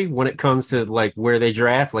territory when it comes to like where they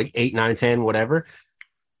draft, like 8, 9, 10, whatever.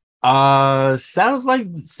 Sounds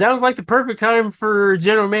like the perfect time for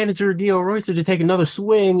general manager Dio Royster to take another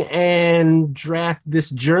swing and draft this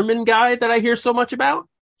German guy that I hear so much about.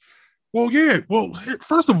 Well, yeah. Well,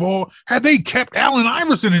 first of all, had they kept Allen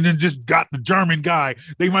Iverson and then just got the German guy,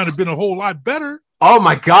 they might have been a whole lot better. Oh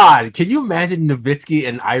my God! Can you imagine Nowitzki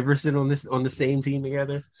and Iverson on the same team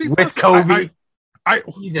together with Kobe?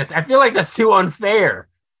 Jesus, I feel like that's too unfair.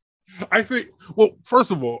 I think. Well,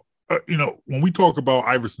 first of all, when we talk about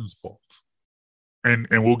Iverson's faults, and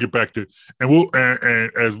we'll get back to,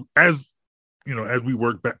 and as we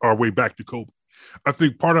work our way back to Kobe, I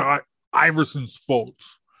think part of Iverson's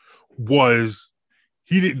faults was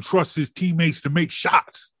he didn't trust his teammates to make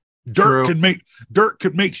shots. Dirk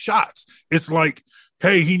could make shots. It's like,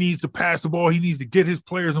 hey, he needs to pass the ball. He needs to get his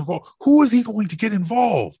players involved. Who is he going to get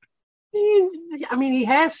involved? I mean, he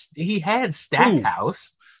had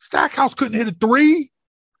Stackhouse. Ooh. Stackhouse couldn't hit a three.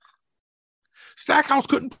 Stackhouse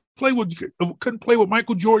couldn't play with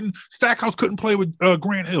Michael Jordan. Stackhouse couldn't play with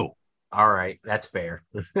Grant Hill. All right, that's fair.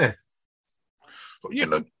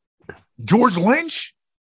 George Lynch,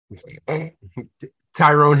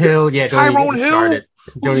 Tyrone Hill. Yeah, Tyrone Hill.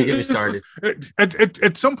 Don't even get me started.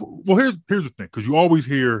 At some point, well, here's the thing, because you always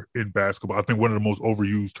hear in basketball, I think one of the most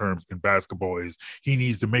overused terms in basketball is he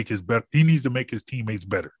needs to make his teammates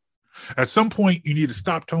better. At some point, you need to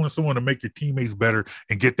stop telling someone to make your teammates better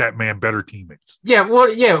and get that man better teammates. Yeah.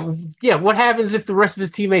 What happens if the rest of his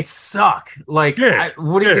teammates suck? Like,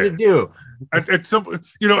 what are you gonna do? At some,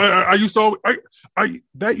 I used to.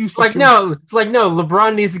 That used to no.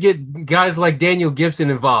 LeBron needs to get guys like Daniel Gibson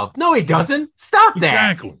involved. No, he doesn't. Stop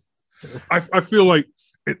that. Exactly. I feel like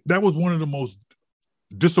that was one of the most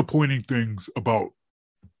disappointing things about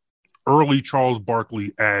early Charles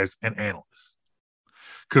Barkley as an analyst.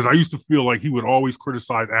 because I used to feel like he would always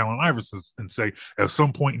criticize Allen Iverson and say at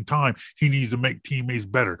some point in time he needs to make teammates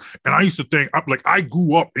better. And I used to think, I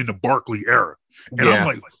grew up in the Barkley era, and I'm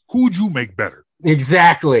like, who'd you make better?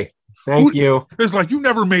 Exactly. Thank you. It's like you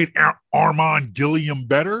never made Armand Gilliam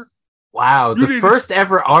better. Wow, the first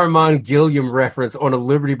ever Armand Gilliam reference on a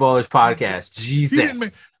Liberty Ballers podcast.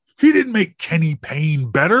 Jesus, he didn't make Kenny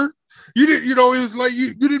Payne better. You didn't, it was like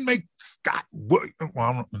you didn't make Scott. Well,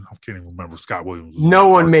 I can't even remember Scott Williams. No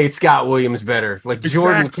one made Scott Williams better. Like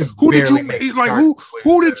Jordan, who did you make? He's like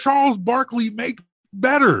who did Charles Barkley make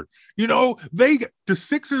better? The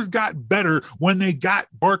Sixers got better when they got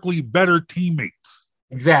Barkley better teammates.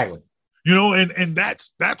 Exactly. And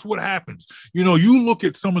that's what happens. You look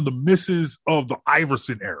at some of the misses of the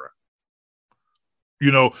Iverson era.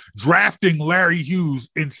 Drafting Larry Hughes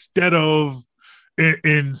instead of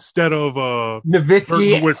Nowitzki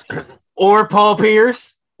or Paul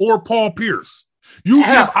Pierce. I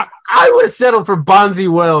would have settled for Bonzi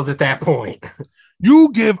Wells at that point.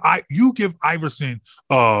 You give Iverson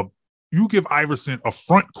a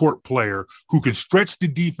front court player who can stretch the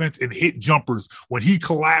defense and hit jumpers. When he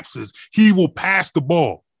collapses, he will pass the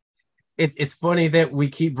ball. It's funny that we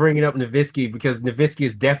keep bringing up Nowitzki, because Nowitzki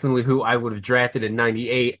is definitely who I would have drafted in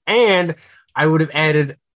 98. And I would have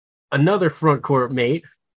added another front court mate.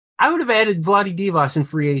 I would have added Vlade Divac in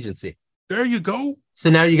free agency. There you go.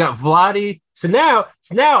 So now you got Vlade. So now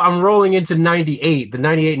I'm rolling into 98, the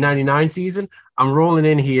 98-99 season. I'm rolling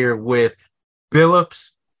in here with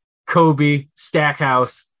Billups, Kobe,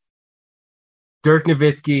 Stackhouse, Dirk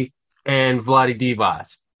Nowitzki, and Vlade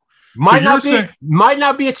Divac. Might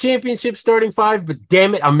not be a championship starting five, but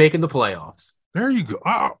damn it, I'm making the playoffs. There you go.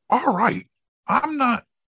 All right. I'm not.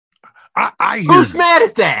 I hear Who's you. mad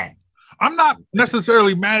at that? I'm not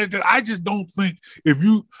necessarily mad at that. I just don't think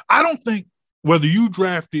I don't think whether you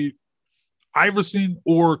drafted Iverson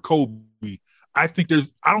or Kobe, I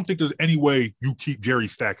don't think there's any way you keep Jerry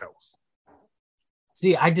Stackhouse.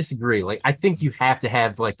 See, I disagree. Like, I think you have to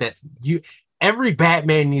have every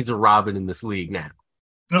Batman needs a Robin in this league now.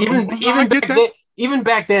 Even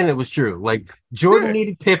back then, it was true. Like, Jordan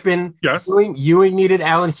needed Pippen. Yes. Ewing needed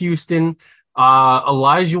Allen Houston.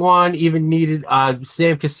 Olajuwon even needed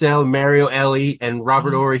Sam Cassell, Mario Elie, and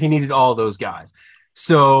Robert Horry. He needed all those guys.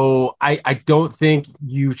 So I don't think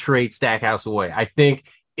you trade Stackhouse away. I think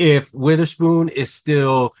if Witherspoon is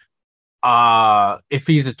still if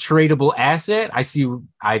he's a tradable asset, I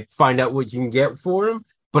find out what you can get for him,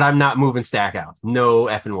 but I'm not moving Stackhouse. No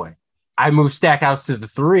effing way. I move Stackhouse to the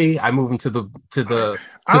 3. I move him to the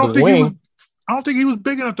wing. I don't think he was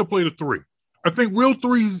big enough to play the 3. I think real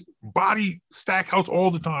 3s body Stackhouse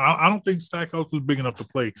all the time. I don't think Stackhouse was big enough to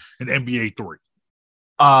play an NBA 3.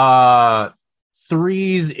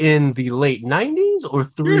 3s in the late 90s or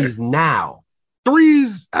 3s now?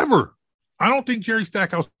 3s ever. I don't think Jerry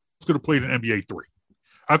Stackhouse could have played an NBA 3.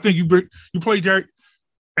 I think you play Jerry,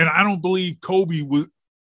 and I don't believe Kobe was.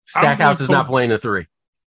 Stackhouse is not playing the 3.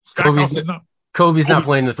 Kobe's not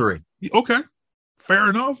playing the 3. Okay, fair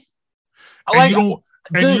enough.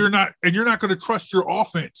 You're not going to trust your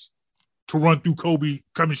offense to run through Kobe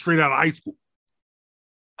coming straight out of high school.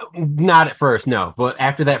 Not at first, no. But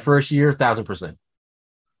after that first year, 1,000%.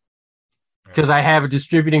 Because I have a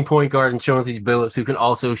distributing point guard in Chauncey Billups who can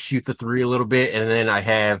also shoot the 3 a little bit, and then I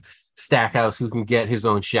have Stackhouse who can get his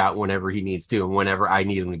own shot whenever he needs to, and whenever I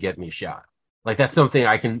need him to get me a shot. Like that's something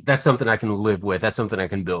I can live with. That's something I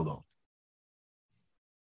can build on.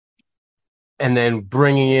 And then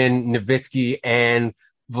bringing in Nowitzki and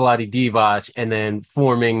Vlade Divac, and then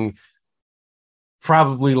forming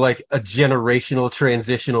probably like a generational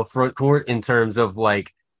transitional front court in terms of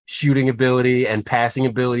like shooting ability and passing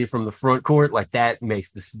ability from the front court. Like that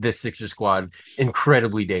makes this Sixers squad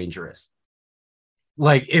incredibly dangerous.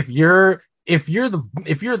 Like if you're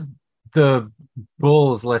the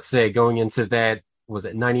Bulls, let's say, going into that, was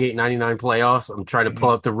it 98-99 playoffs? I'm trying to pull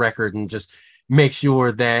up the record and just make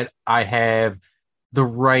sure that I have the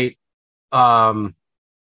right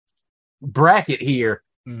bracket here.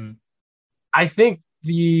 Mm-hmm. I think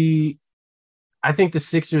the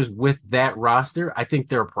Sixers with that roster, I think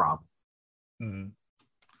they're a problem. Mm-hmm.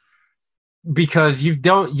 Because you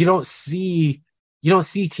don't see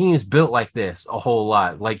teams built like this a whole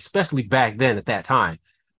lot, like especially back then at that time.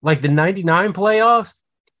 Like the 99 playoffs,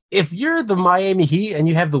 if you're the Miami Heat and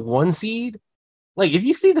you have the 1 seed, like if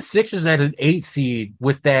you see the Sixers at an 8 seed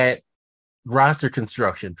with that roster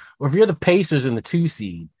construction, or if you're the Pacers in the 2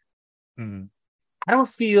 seed, mm-hmm. I don't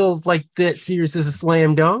feel like that series is a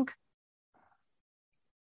slam dunk.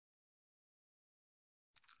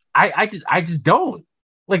 I just don't.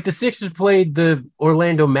 like the Sixers played the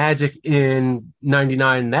Orlando Magic in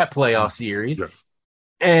 '99 in that playoff series, Yes.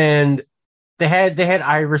 and they had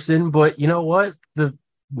Iverson, but you know what? The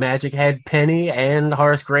Magic had Penny and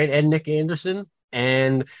Horace Grant and Nick Anderson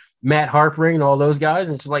and Matt Harpring and all those guys,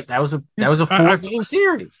 and it's like that was a 4-game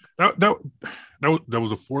series. That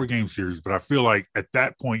was a 4-game series, but I feel like at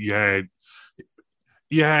that point you had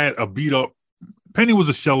a beat up. Penny was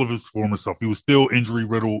a shell of his former self. He was still injury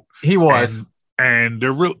riddled. He was, and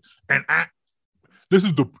they're real. And this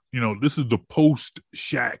is the post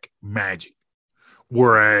Shaq Magic.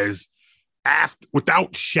 Whereas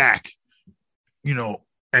without Shaq,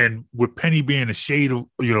 and with Penny being a shade of,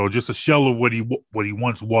 just a shell of what he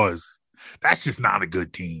once was, that's just not a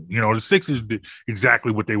good team. The Sixers did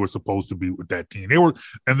exactly what they were supposed to be with that team. They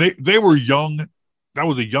were young. That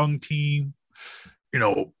was a young team.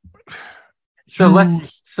 So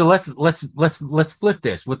let's flip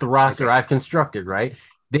this with the roster I've constructed, right?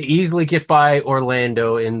 They easily get by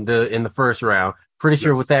Orlando in the first round. Pretty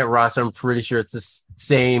sure with that roster, I'm pretty sure it's the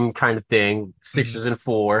same kind of thing. Sixers and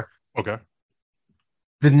 4. Okay.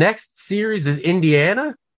 The next series is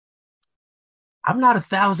Indiana. I'm not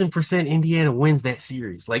 1,000% Indiana wins that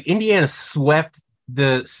series. Like, Indiana swept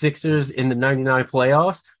the Sixers in the '99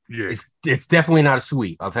 playoffs. Yeah. It's definitely not a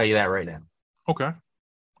sweep. I'll tell you that right now. Okay.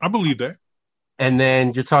 I believe that. And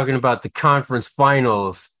then you're talking about the conference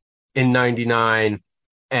finals in '99,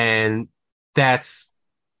 and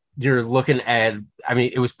you're looking at, I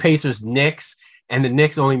mean, it was Pacers Knicks, and the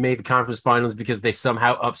Knicks only made the conference finals because they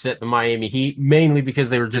somehow upset the Miami Heat, mainly because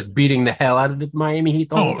they were just beating the hell out of the Miami Heat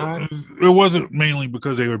the whole time. It wasn't mainly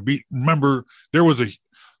because they were beat. Remember,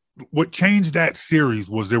 what changed that series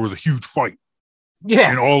was there was a huge fight.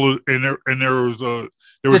 Yeah. And there was the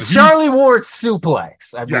Charlie Ward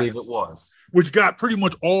suplex, I believe it was. Which got pretty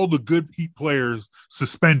much all the good Heat players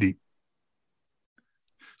suspended.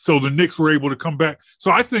 So the Knicks were able to come back.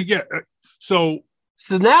 So I think, So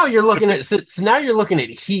now you're looking at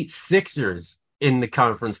Heat Sixers in the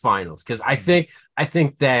conference finals, because I think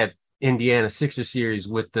that Indiana Sixers series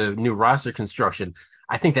with the new roster construction,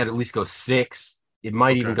 I think that at least goes 6. It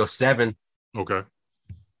might even go 7. Okay.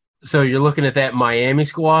 So you're looking at that Miami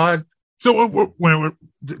squad. So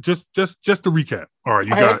just to recap. All right,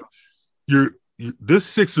 you got this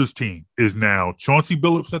Sixers team is now Chauncey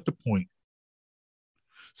Billups at the point,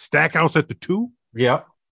 Stackhouse at the 2. Yep.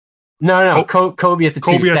 No. Kobe at the 2.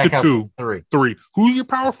 Kobe at the 2. 3. Who's your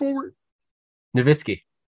power forward? Nowitzki.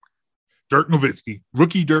 Dirk Nowitzki.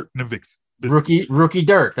 Rookie Dirk Nowitzki. Rookie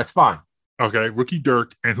Dirk. That's fine. Okay, rookie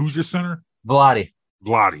Dirk. And who's your center? Vlade.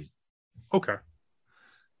 Okay.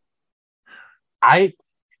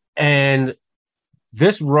 And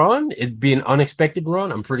this run, it'd be an unexpected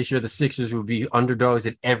run. I'm pretty sure the Sixers would be underdogs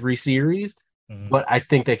in every series, but I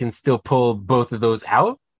think they can still pull both of those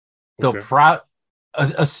out. They'll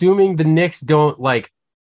assuming the Knicks don't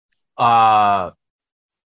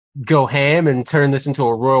go ham and turn this into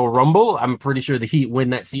a Royal Rumble, I'm pretty sure the Heat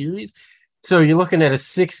win that series. So you're looking at a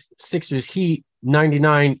Sixers Heat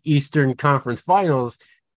 99 Eastern Conference Finals.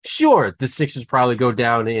 Sure, the Sixers probably go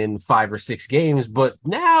down in 5 or 6 games, but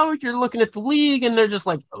now you're looking at the league and they're just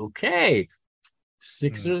like, okay,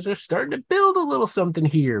 Sixers are starting to build a little something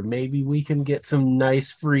here. Maybe we can get some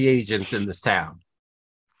nice free agents in this town.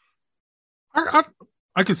 I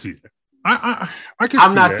can see that. I can.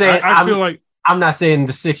 I'm not saying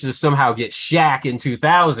the Sixers somehow get Shaq in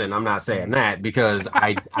 2000. I'm not saying that, because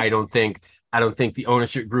I don't think the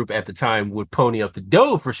ownership group at the time would pony up the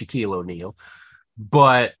dough for Shaquille O'Neal.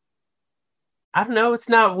 But I don't know. It's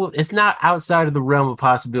not outside of the realm of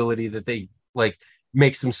possibility that they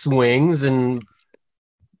make some swings and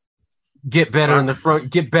get better in the front,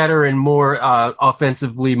 get better and more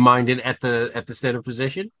offensively minded at the center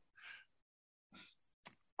position.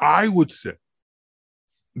 I would say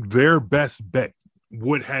their best bet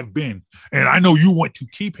would have been, and I know you want to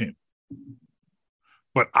keep him,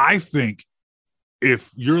 but I think if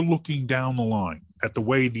you're looking down the line at the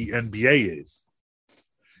way the NBA is,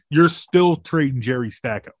 you're still trading Jerry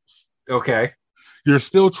Stackhouse. Okay. You're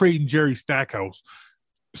still trading Jerry Stackhouse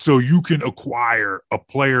so you can acquire a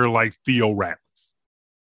player like Theo Ratliff.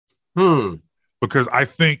 Because I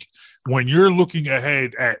think when you're looking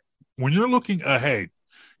ahead,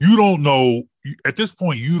 you don't know at this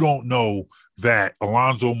point. You don't know that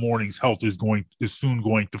Alonzo Mourning's health is soon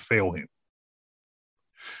going to fail him.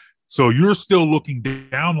 So you're still looking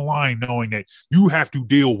down the line, knowing that you have to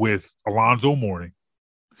deal with Alonzo Mourning.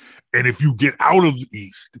 And if you get out of the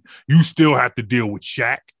East, you still have to deal with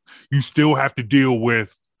Shaq. You still have to deal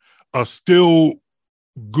with a still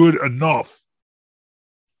good enough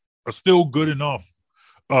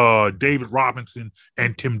David Robinson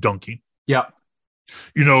and Tim Duncan. Yep.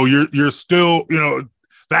 You know, you're still, you know,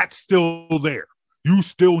 that's still there. You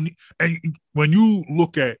still need, and when you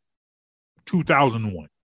look at 2001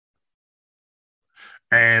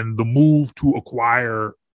 and the move to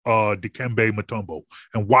acquire Dikembe Mutombo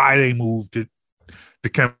and why they moved to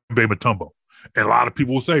Dikembe Mutombo, and a lot of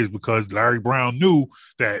people will say is because Larry Brown knew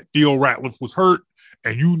that Theo Ratliff was hurt,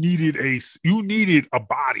 and you needed a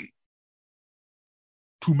body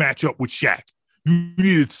to match up with Shaq. You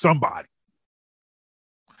needed somebody.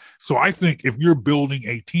 So I think if you're building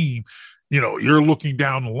a team, you know, you're looking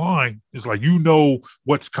down the line, it's like, you know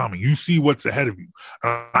what's coming. You see what's ahead of you.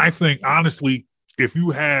 I think, honestly, if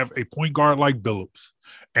you have a point guard like Billups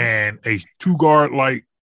and a two guard like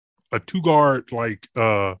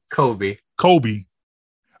Kobe,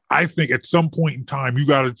 I think at some point in time you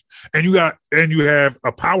have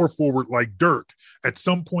a power forward like Dirk. At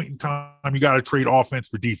some point in time, you got to trade offense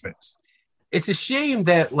for defense. It's a shame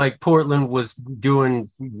that like Portland was doing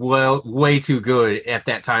well, way too good at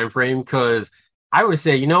that time frame, because I would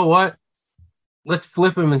say, you know what? Let's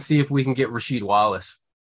flip him and see if we can get Rasheed Wallace.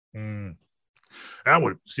 I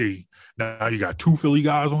would see. Now you got two Philly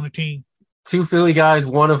guys on the team. Two Philly guys,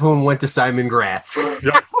 one of whom went to Simon Gratz.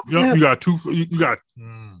 Yep. You got two. You got.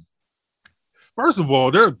 First of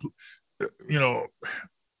all, I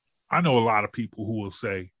know a lot of people who will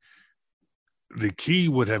say the key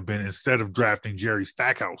would have been, instead of drafting Jerry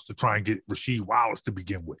Stackhouse, to try and get Rasheed Wallace to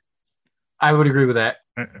begin with. I would agree with that.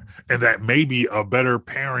 And that maybe a better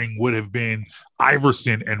pairing would have been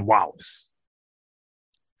Iverson and Wallace.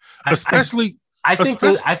 I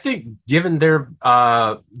think given their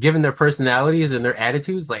personalities and their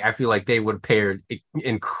attitudes, like I feel like they would have paired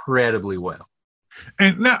incredibly well.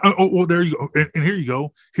 And now, there you go. And here you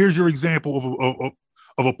go. Here's your example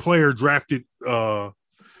of a player drafted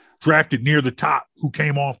near the top who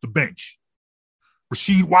came off the bench.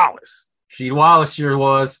 Rasheed Wallace. Rasheed Wallace sure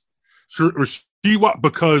was.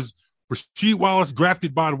 Because Rasheed Wallace,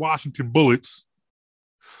 drafted by the Washington Bullets,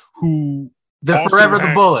 who They're forever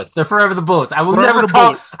the Bullets. I will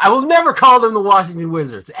never call them the Washington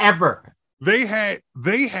Wizards ever. They had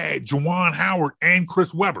Juwan Howard and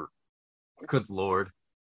Chris Webber. Good Lord.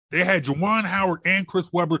 They had Juwan Howard and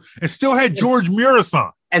Chris Webber, and still had George Murison.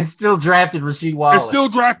 And still drafted Rasheed Wallace.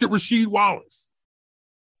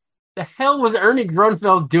 The hell was Ernie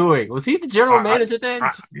Grunfeld doing? Was he the general manager then?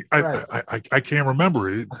 I can't remember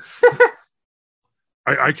it.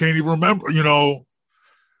 I can't even remember. You know,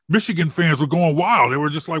 Michigan fans were going wild. They were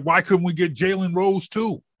just like, why couldn't we get Jalen Rose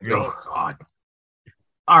too? Oh, God.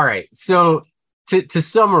 All right. So to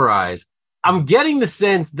summarize, I'm getting the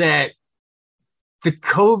sense that the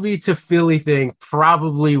Kobe to Philly thing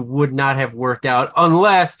probably would not have worked out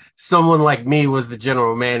unless someone like me was the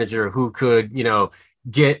general manager who could, you know,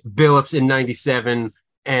 get Billups in 97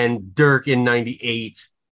 and Dirk in 98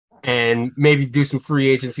 and maybe do some free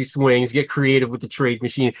agency swings, get creative with the trade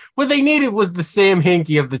machine. What they needed was the Sam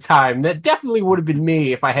Hinkie of the time. That definitely would have been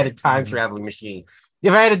me if I had a time traveling machine.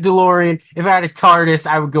 If I had a DeLorean, if I had a TARDIS,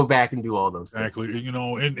 I would go back and do all those things. Exactly. You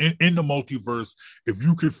know, in the multiverse, if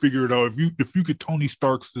you could figure it out, if you could Tony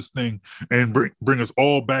Stark's this thing and bring us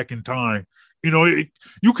all back in time, you know,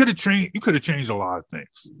 you could have changed a lot of things.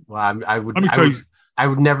 Well, I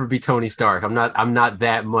would never be Tony Stark. I'm not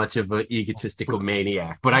that much of an egotistical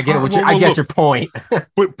maniac. But I get your point.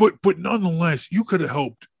 but nonetheless, you could have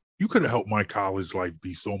helped my college life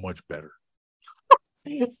be so much better.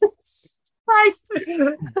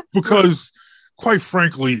 Because, quite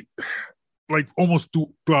frankly, like almost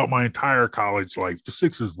throughout my entire college life, the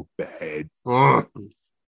Sixers were bad.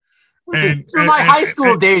 In my high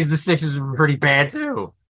school days, the Sixers were pretty bad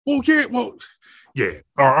too. Yeah.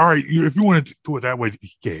 All right. If you want to do it that way,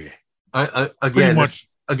 yeah.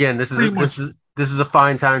 This is a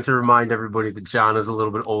fine time to remind everybody that John is a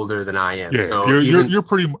little bit older than I am. Yeah, so you're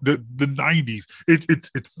pretty the 90s.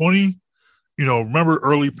 It's funny. You know, remember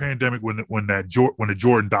early pandemic when the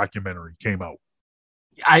Jordan documentary came out?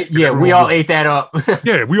 We all ate that up.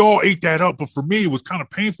 Yeah, we all ate that up. But for me, it was kind of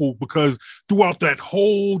painful because throughout that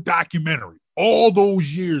whole documentary, all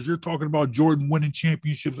those years, you're talking about Jordan winning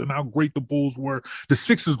championships and how great the Bulls were. The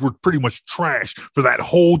Sixers were pretty much trash for that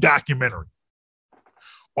whole documentary.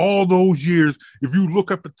 All those years, if you look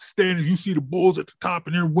up at the standings, you see the Bulls at the top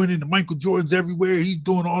and they're winning. The Michael Jordan's everywhere. He's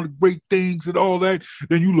doing all the great things and all that.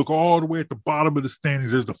 Then you look all the way at the bottom of the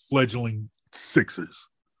standings. There's the fledgling Sixers.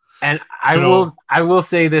 And I will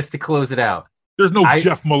say this to close it out. There's no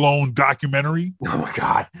Jeff Malone documentary. Oh my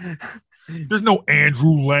God. There's no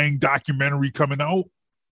Andrew Lang documentary coming out.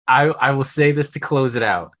 I will say this to close it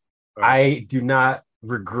out. I do not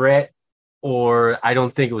regret or I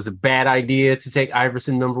don't think it was a bad idea to take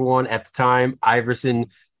Iverson number one at the time. Iverson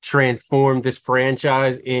transformed this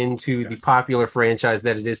franchise into the popular franchise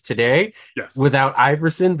that it is today. Yes. Without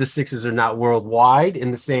Iverson, the Sixers are not worldwide, in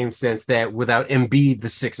the same sense that without Embiid, the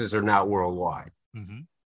Sixers are not worldwide.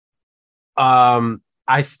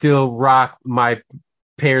 I still rock my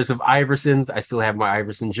pairs of Iversons. I still have my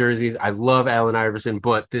Iverson jerseys. I love Allen Iverson,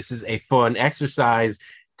 but this is a fun exercise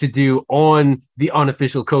to do on the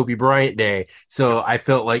unofficial Kobe Bryant Day. So I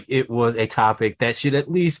felt like it was a topic that should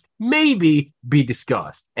at least maybe be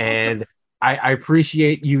discussed. And I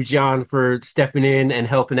appreciate you, John, for stepping in and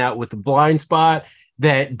helping out with the blind spot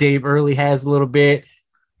that Dave Early has a little bit.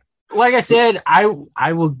 Like I said,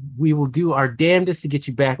 we will do our damnedest to get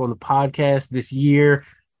you back on the podcast this year.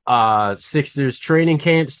 Sixers training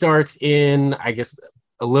camp starts in, I guess,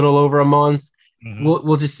 a little over a month.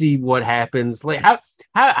 We'll just see what happens. Like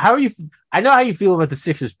how are you? I know how you feel about the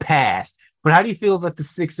Sixers past, but how do you feel about the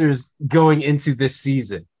Sixers going into this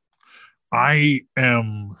season? I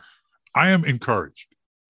am encouraged.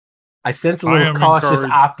 I sense a little cautious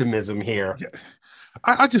optimism here. Yeah.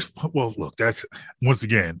 Look, that's, once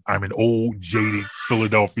again, I'm an old, jaded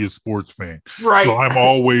Philadelphia sports fan. Right.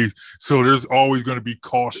 So there's always going to be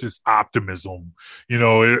cautious optimism.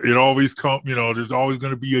 It always comes, there's always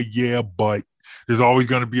going to be a yeah, but there's always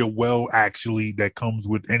going to be a well, actually, that comes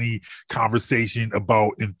with any conversation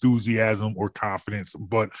about enthusiasm or confidence.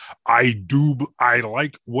 But I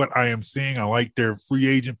like what I am seeing. I like their free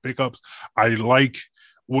agent pickups. I like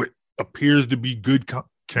what appears to be good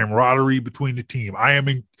camaraderie between the team. I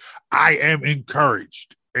am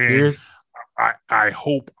encouraged, and I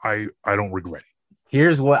hope I don't regret it.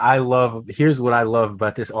 Here's what I love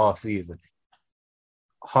about this offseason.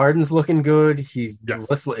 Harden's looking good.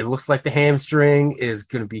 It looks like the hamstring is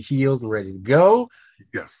going to be healed and ready to go.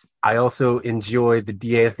 Yes. I also enjoy the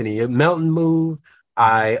DeAnthony Melton move.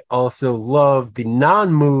 I also love the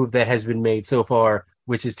non-move that has been made so far,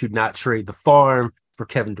 which is to not trade the farm for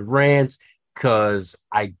Kevin Durant, because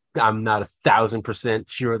I'm not 1,000%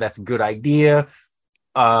 sure that's a good idea.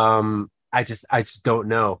 I just don't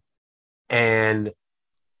know. And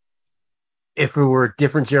if it were a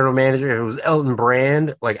different general manager, if it was Elton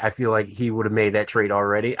Brand, like, I feel like he would have made that trade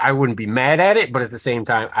already. I wouldn't be mad at it, but at the same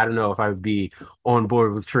time, I don't know if I would be on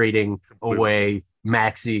board with trading away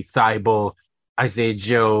Maxey, Thibault, Isaiah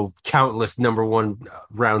Joe, countless number one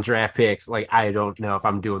round draft picks. Like, I don't know if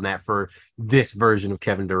I'm doing that for this version of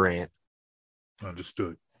Kevin Durant.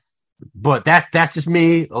 Understood. But that's just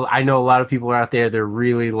me. I know a lot of people are out there, they're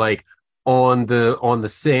really like on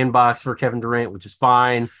the sandbox for Kevin Durant, which is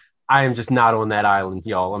fine. I am just not on that island,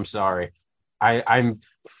 y'all. I'm sorry. I'm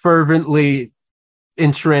fervently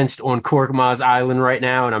entrenched on Korkmaz Island right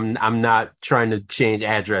now, and I'm not trying to change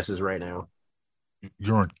addresses right now.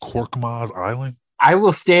 You're on Korkmaz Island? I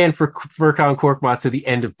will stand for Furkan Korkmaz to the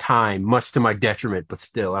end of time, much to my detriment, but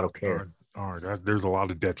still, I don't care. All right. There's a lot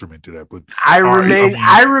of detriment to that, but I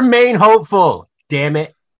remain hopeful. Damn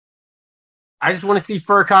it! I just want to see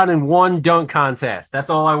Furkan in one dunk contest. That's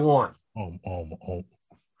all I want.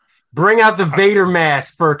 Bring out the Vader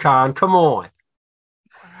mask, Furkan. Come on.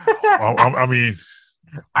 I mean,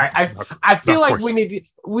 I feel like we need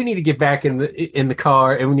to get back in the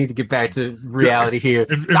car, and we need to get back to reality here.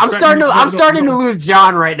 I'm starting to lose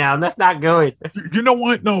John right now, and that's not good. You know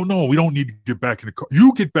what? No, we don't need to get back in the car.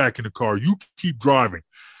 You get back in the car. You keep driving.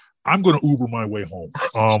 I'm going to Uber my way home.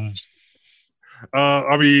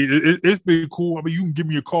 I mean, it's been cool. I mean, you can give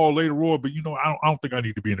me a call later on, but I don't think I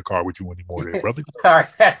need to be in the car with you anymore, there, brother. All right,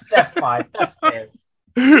 that's fine. That's fair.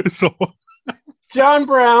 So, John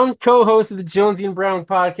Brown, co-host of the Jonesy and Brown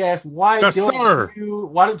podcast. Why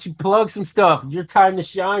don't you plug some stuff? Your time to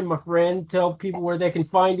shine, my friend. Tell people where they can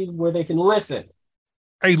find you, where they can listen.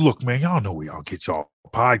 Hey, look, man, y'all know where y'all get y'all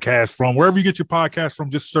podcast from. Wherever you get your podcast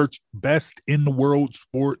from, just search Best in the World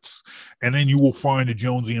Sports, and then you will find the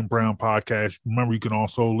Jonesy and Brown podcast. Remember, you can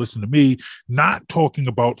also listen to me, not talking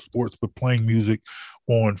about sports, but playing music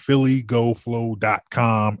on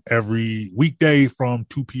PhillyGoFlow.com every weekday from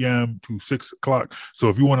 2 p.m. to 6 o'clock. So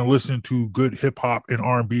if you want to listen to good hip-hop and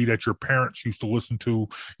R&B that your parents used to listen to,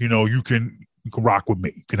 you can rock with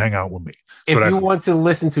me. You can hang out with me. If you want to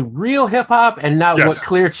listen to real hip hop and not what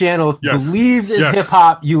Clear Channel believes is hip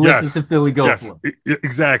hop, you listen to Philly Go Flow.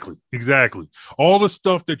 Exactly. All the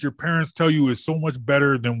stuff that your parents tell you is so much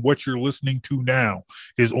better than what you're listening to now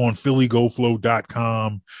is on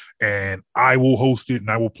PhillyGoFlow.com, and I will host it,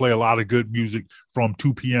 and I will play a lot of good music from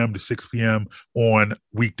 2 p.m. to 6 p.m. on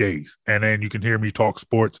weekdays. And then you can hear me talk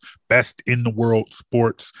sports, Best in the World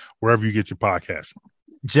Sports, wherever you get your podcast from.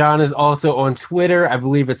 John is also on Twitter. I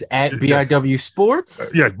believe it's at BIW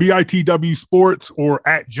Sports. Yes, BITW Sports or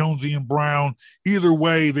at Jonesy and Brown. Either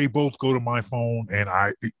way, they both go to my phone, and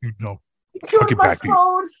I'll get back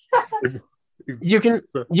to you. You can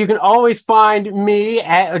always find me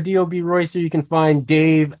at Adobe Royster. You can find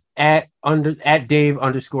Dave at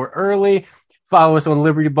Dave_Early. Follow us on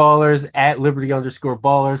Liberty Ballers at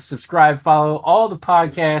Liberty_Ballers. Subscribe, follow all the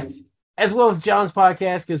podcasts, as well as John's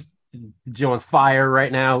podcast, because John's fire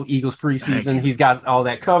right now. Eagles preseason. He's got all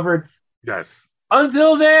that covered. Yes.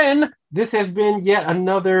 Until then, this has been yet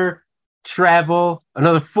another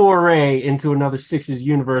foray into another Sixers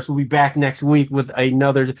universe. We'll be back next week with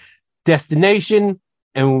another destination,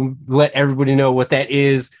 and we'll let everybody know what that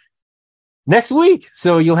is next week.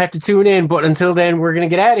 So you'll have to tune in. But until then, we're going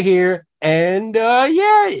to get out of here. And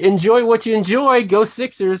enjoy what you enjoy. Go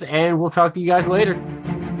Sixers, and we'll talk to you guys later.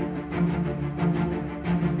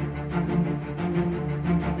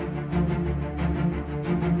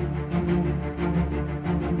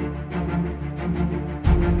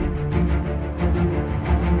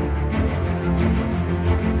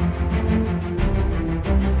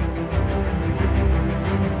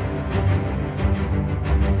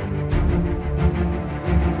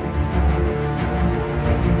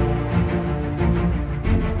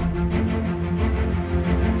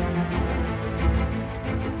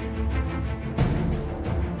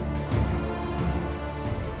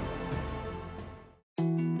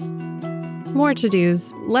 More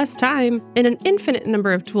to-dos, less time, and an infinite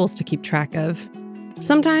number of tools to keep track of.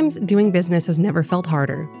 Sometimes doing business has never felt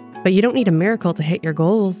harder, but you don't need a miracle to hit your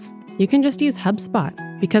goals. You can just use HubSpot,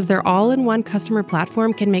 because their all-in-one customer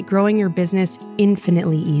platform can make growing your business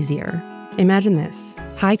infinitely easier. Imagine this: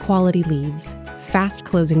 high-quality leads, fast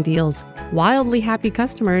closing deals, wildly happy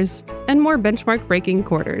customers, and more benchmark-breaking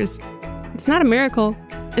quarters. It's not a miracle,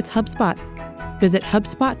 it's HubSpot. Visit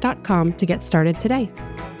HubSpot.com to get started today.